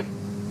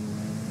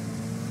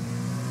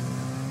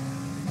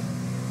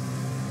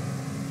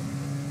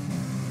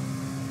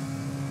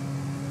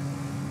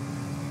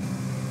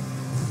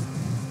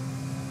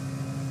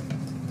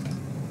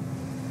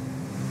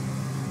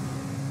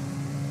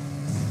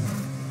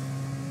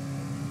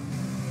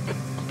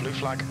 Blue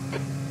flag.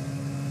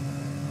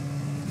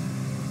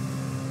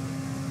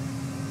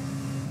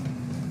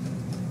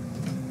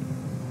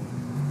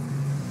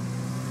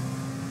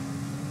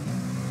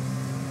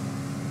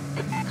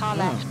 Car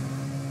left.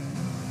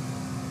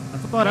 I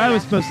thought I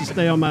was supposed to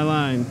stay on my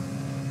line.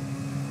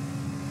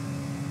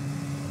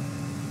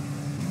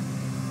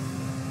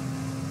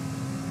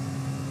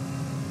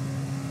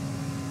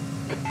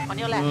 On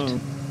your left. Whoa.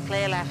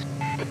 Clear left.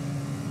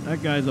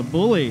 That guy's a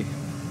bully.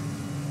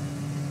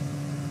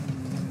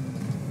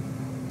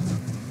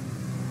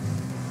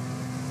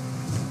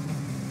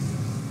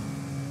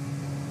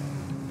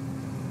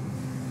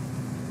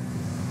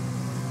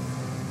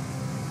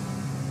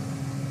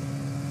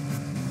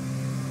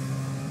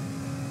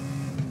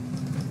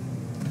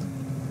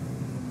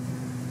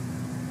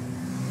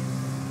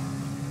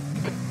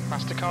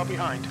 Faster car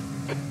behind.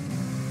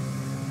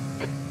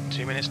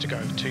 2 minutes to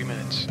go, 2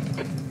 minutes.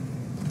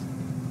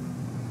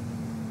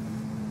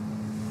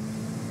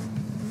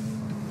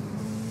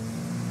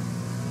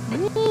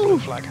 Blue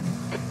flag.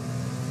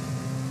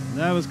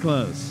 That was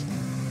close.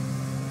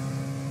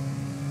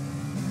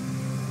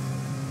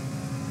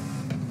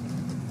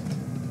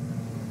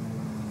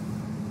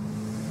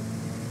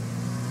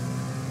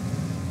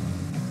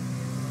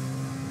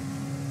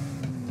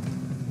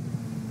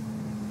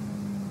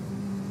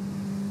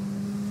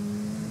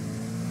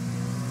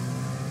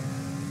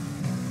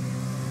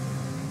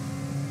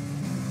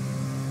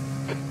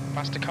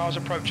 Faster cars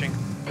approaching.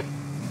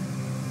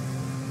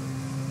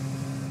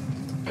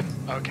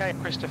 Okay,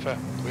 Christopher,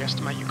 we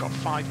estimate you've got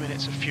 5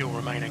 minutes of fuel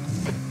remaining.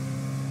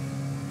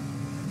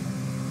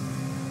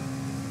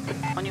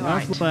 On your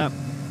Last right. lap.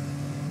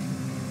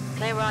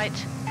 Clear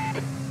right.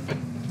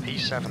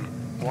 P7,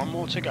 one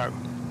more to go.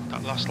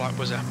 That last lap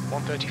was a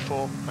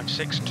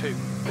 134.62.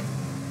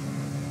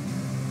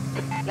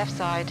 Left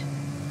side.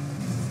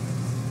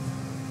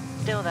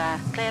 Still there.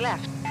 Clear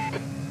left.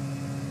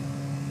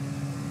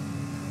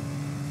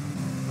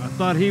 I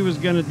thought he was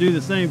going to do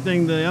the same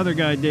thing the other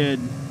guy did.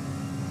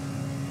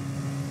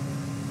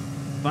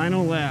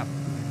 Final lap.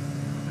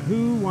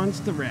 Who wants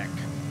to wreck?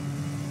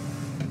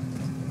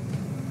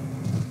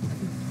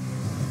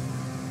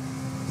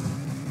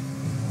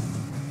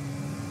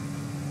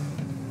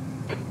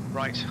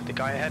 Right, the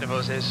guy ahead of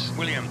us is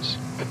Williams.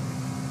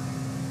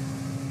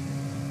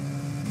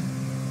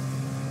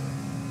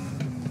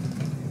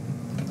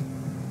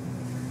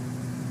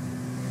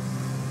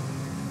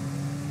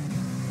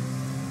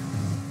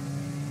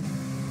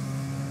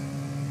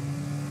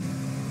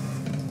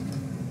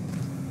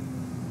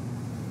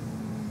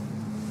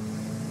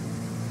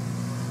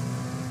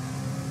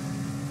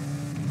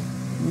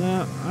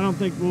 No, I don't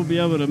think we'll be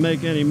able to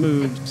make any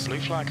moves. Blue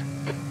flag.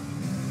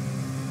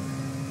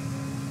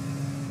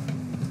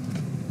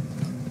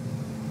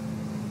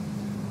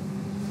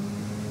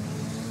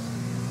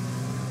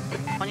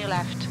 On your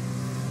left.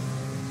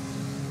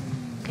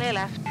 Clear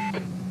left.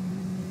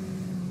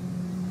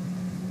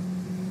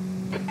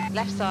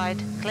 Left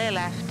side, clear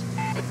left.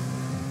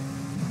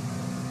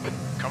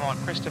 Come on,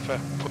 Christopher.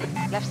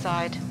 Left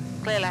side,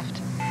 clear left.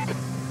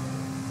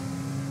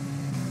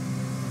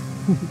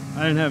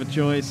 I didn't have a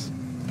choice.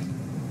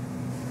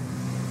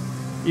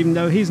 Even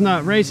though he's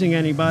not racing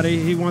anybody,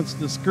 he wants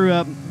to screw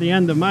up the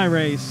end of my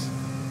race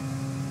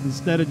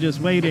instead of just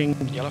waiting.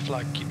 Yellow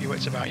flag, keep your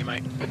wits about you,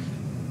 mate.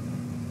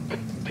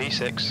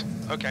 P6.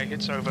 Okay,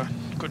 it's over.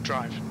 Good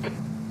drive.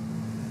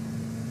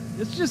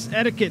 It's just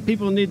etiquette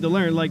people need to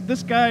learn. Like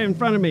this guy in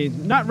front of me,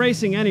 not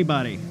racing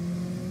anybody.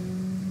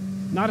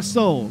 Not a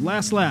soul.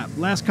 Last lap,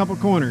 last couple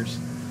corners.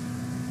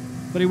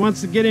 But he wants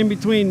to get in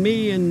between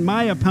me and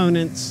my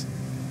opponents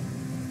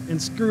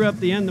and screw up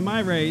the end of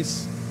my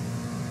race.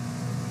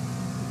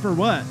 For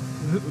what?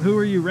 Who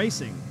are you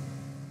racing?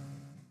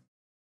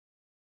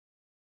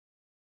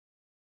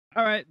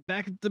 All right,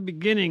 back at the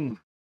beginning.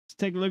 Let's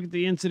take a look at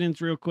the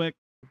incidents real quick.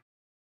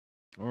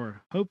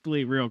 Or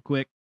hopefully real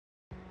quick.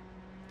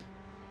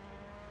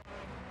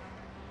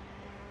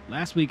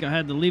 Last week I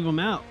had to leave him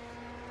out.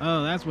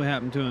 Oh, that's what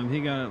happened to him.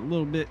 He got a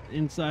little bit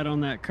inside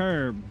on that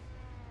curb.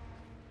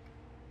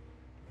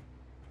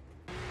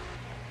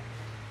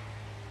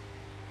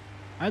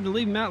 I had to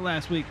leave him out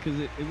last week because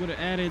it would have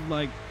added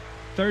like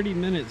 30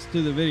 minutes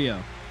to the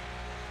video.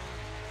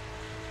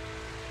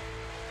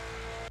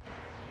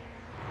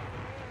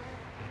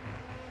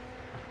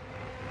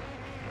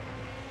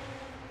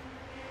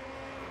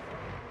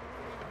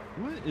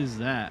 What is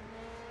that?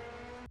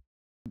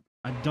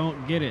 I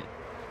don't get it.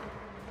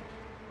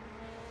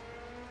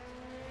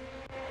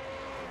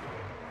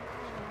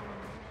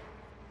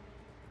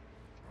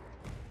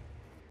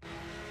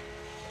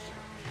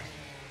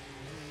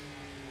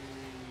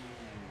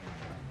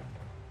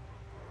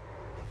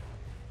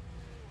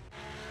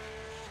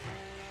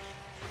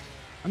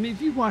 I mean,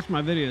 if you watch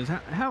my videos,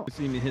 how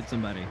see me hit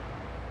somebody?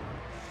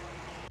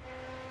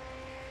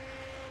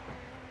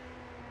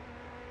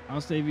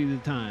 I'll save you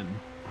the time.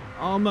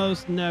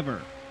 Almost never.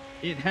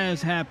 It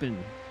has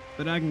happened,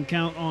 but I can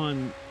count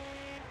on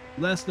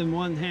less than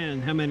one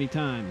hand how many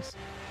times.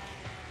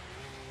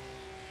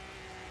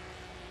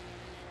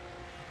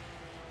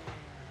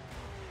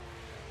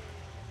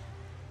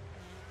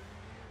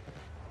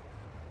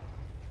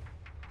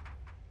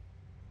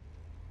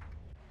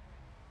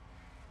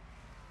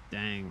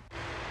 Dang.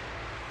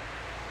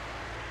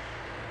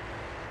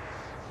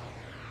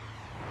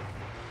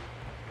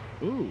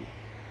 Ooh.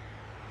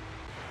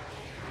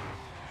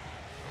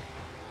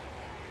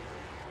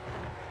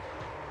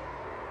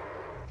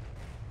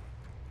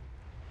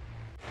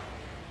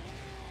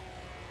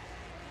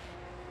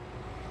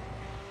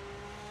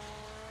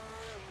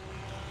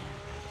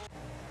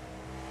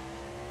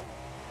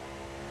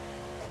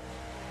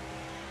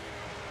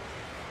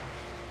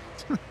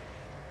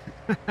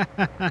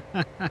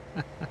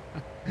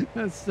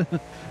 that's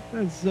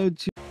so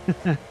cheap.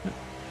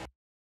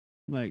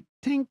 Like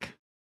tink.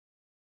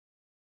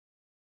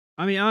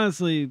 I mean,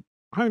 honestly,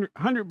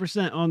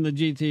 100% on the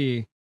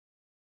GT.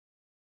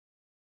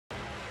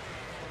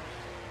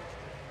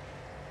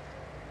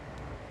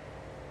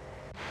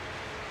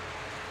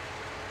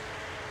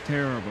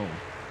 Terrible.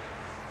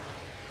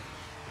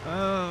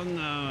 Oh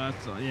no,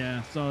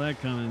 I saw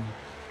that coming.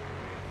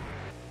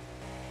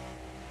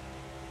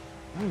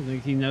 I don't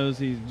think he knows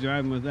he's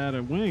driving without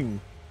a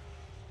wing.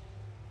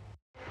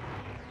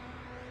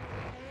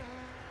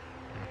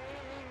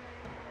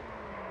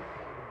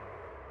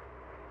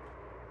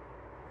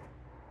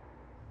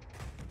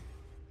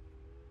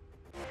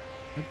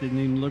 That didn't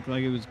even look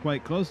like it was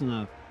quite close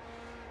enough.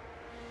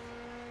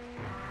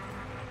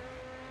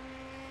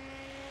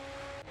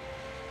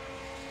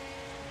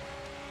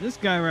 This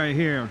guy right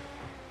here,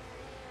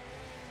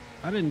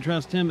 I didn't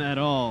trust him at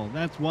all.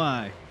 That's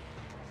why.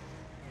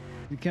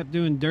 He kept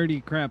doing dirty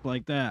crap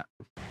like that.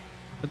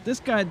 But this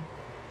guy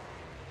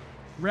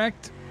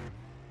wrecked,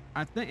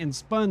 I think, and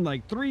spun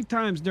like 3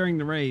 times during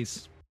the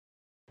race.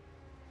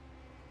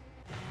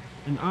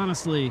 And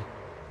honestly,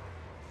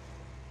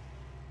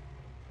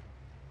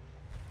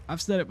 I've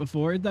said it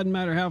before, it doesn't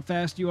matter how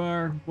fast you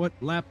are, what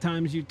lap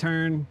times you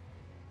turn.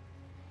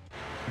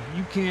 If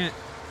you can't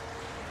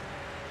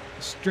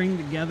string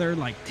together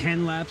like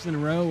 10 laps in a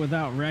row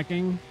without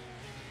wrecking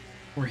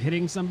or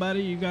hitting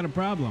somebody, you got a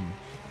problem.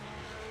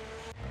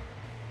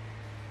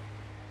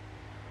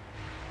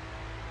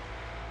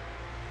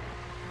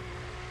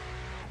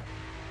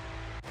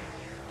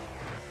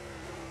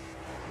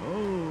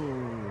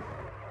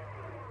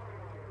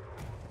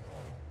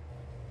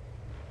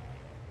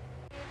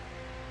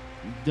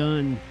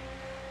 done.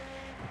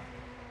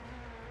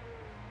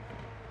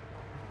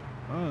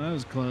 Oh, that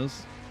was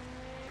close.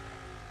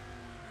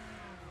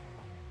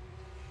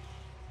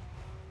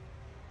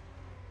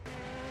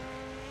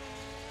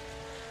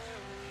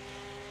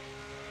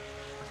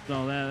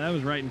 Saw that. That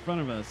was right in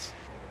front of us.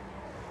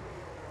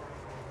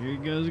 Here he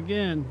goes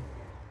again.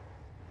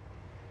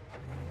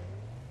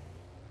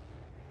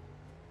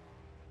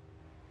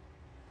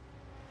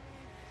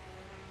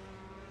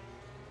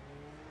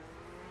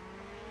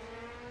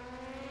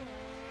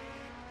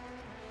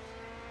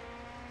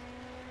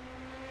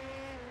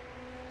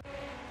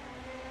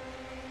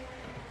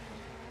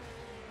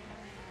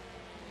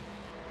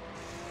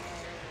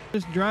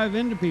 Just drive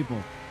into people.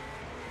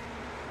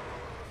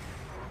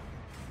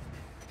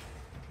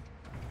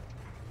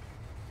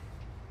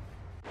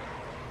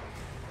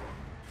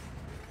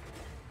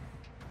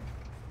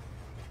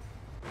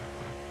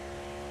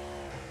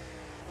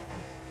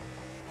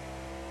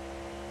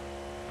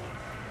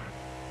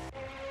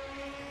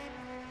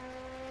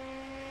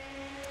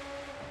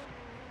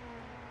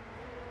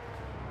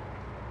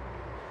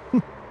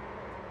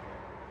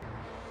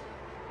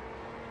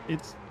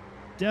 It's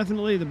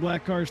definitely the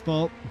black car's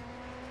fault.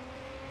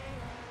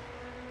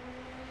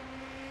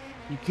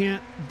 You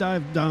can't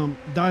dive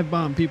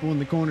bomb people in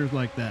the corners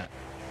like that.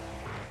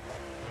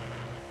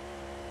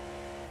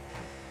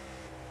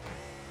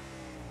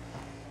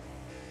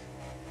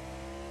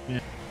 Yeah.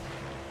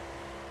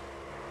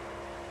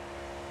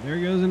 There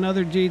goes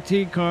another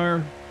GT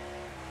car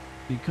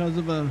because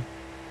of a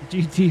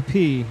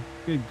GTP.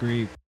 Good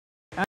grief.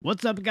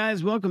 What's up,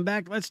 guys? Welcome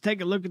back. Let's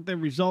take a look at the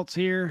results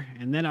here,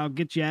 and then I'll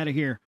get you out of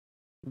here.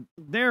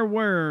 There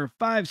were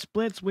 5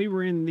 splits. We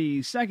were in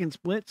the second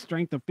split,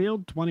 strength of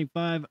field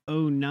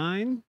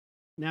 2509.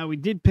 Now we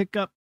did pick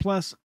up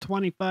plus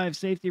 25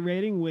 safety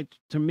rating, which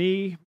to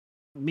me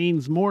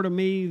means more to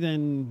me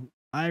than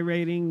I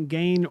rating,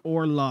 gain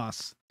or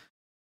loss.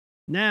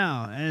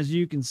 Now, as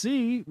you can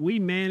see, we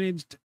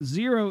managed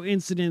 0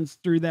 incidents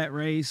through that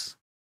race,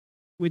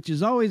 which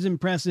is always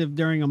impressive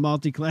during a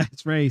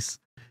multi-class race.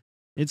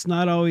 It's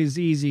not always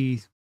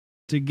easy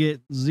to get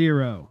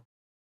 0.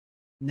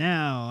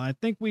 Now, I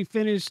think we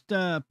finished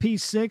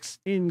P6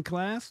 in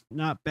class.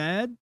 Not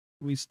bad.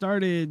 We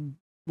started,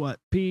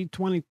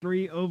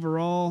 P23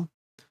 overall.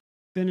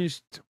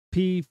 Finished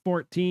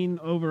P14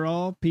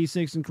 overall.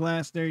 P6 in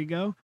class. There you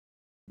go.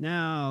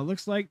 Now,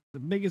 looks like the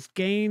biggest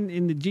gain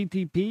in the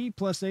GTP,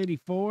 plus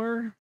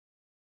 84.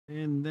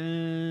 And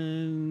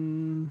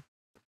then,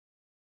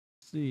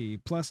 let's see,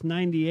 plus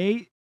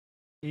 98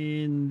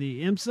 in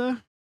the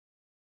IMSA.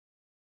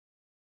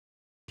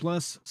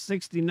 Plus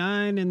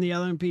 69 in the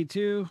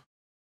LMP2.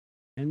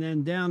 And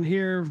then down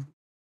here,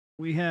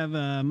 we have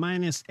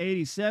minus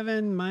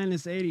 87,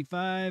 minus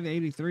 85,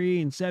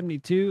 83, and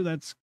 72.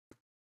 That's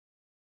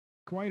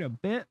quite a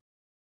bit.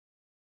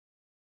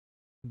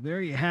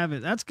 There you have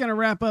it. That's going to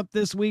wrap up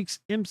this week's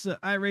IMSA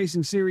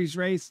iRacing Series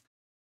race.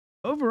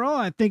 Overall,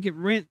 I think it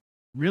went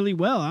really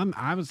well.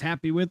 I was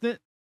happy with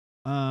it.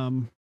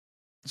 Some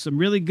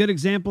really good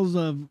examples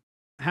of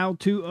how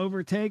to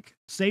overtake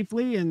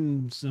safely,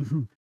 and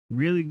some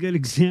really good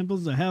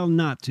examples of how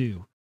not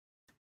to.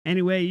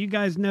 Anyway, you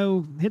guys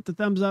know, hit the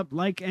thumbs up,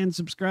 like, and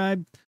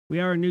subscribe. We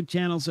are a new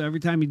channel, so every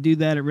time you do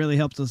that, it really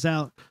helps us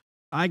out.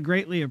 I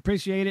greatly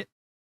appreciate it.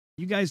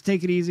 You guys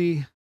take it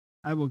easy.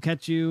 I will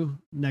catch you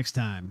next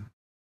time.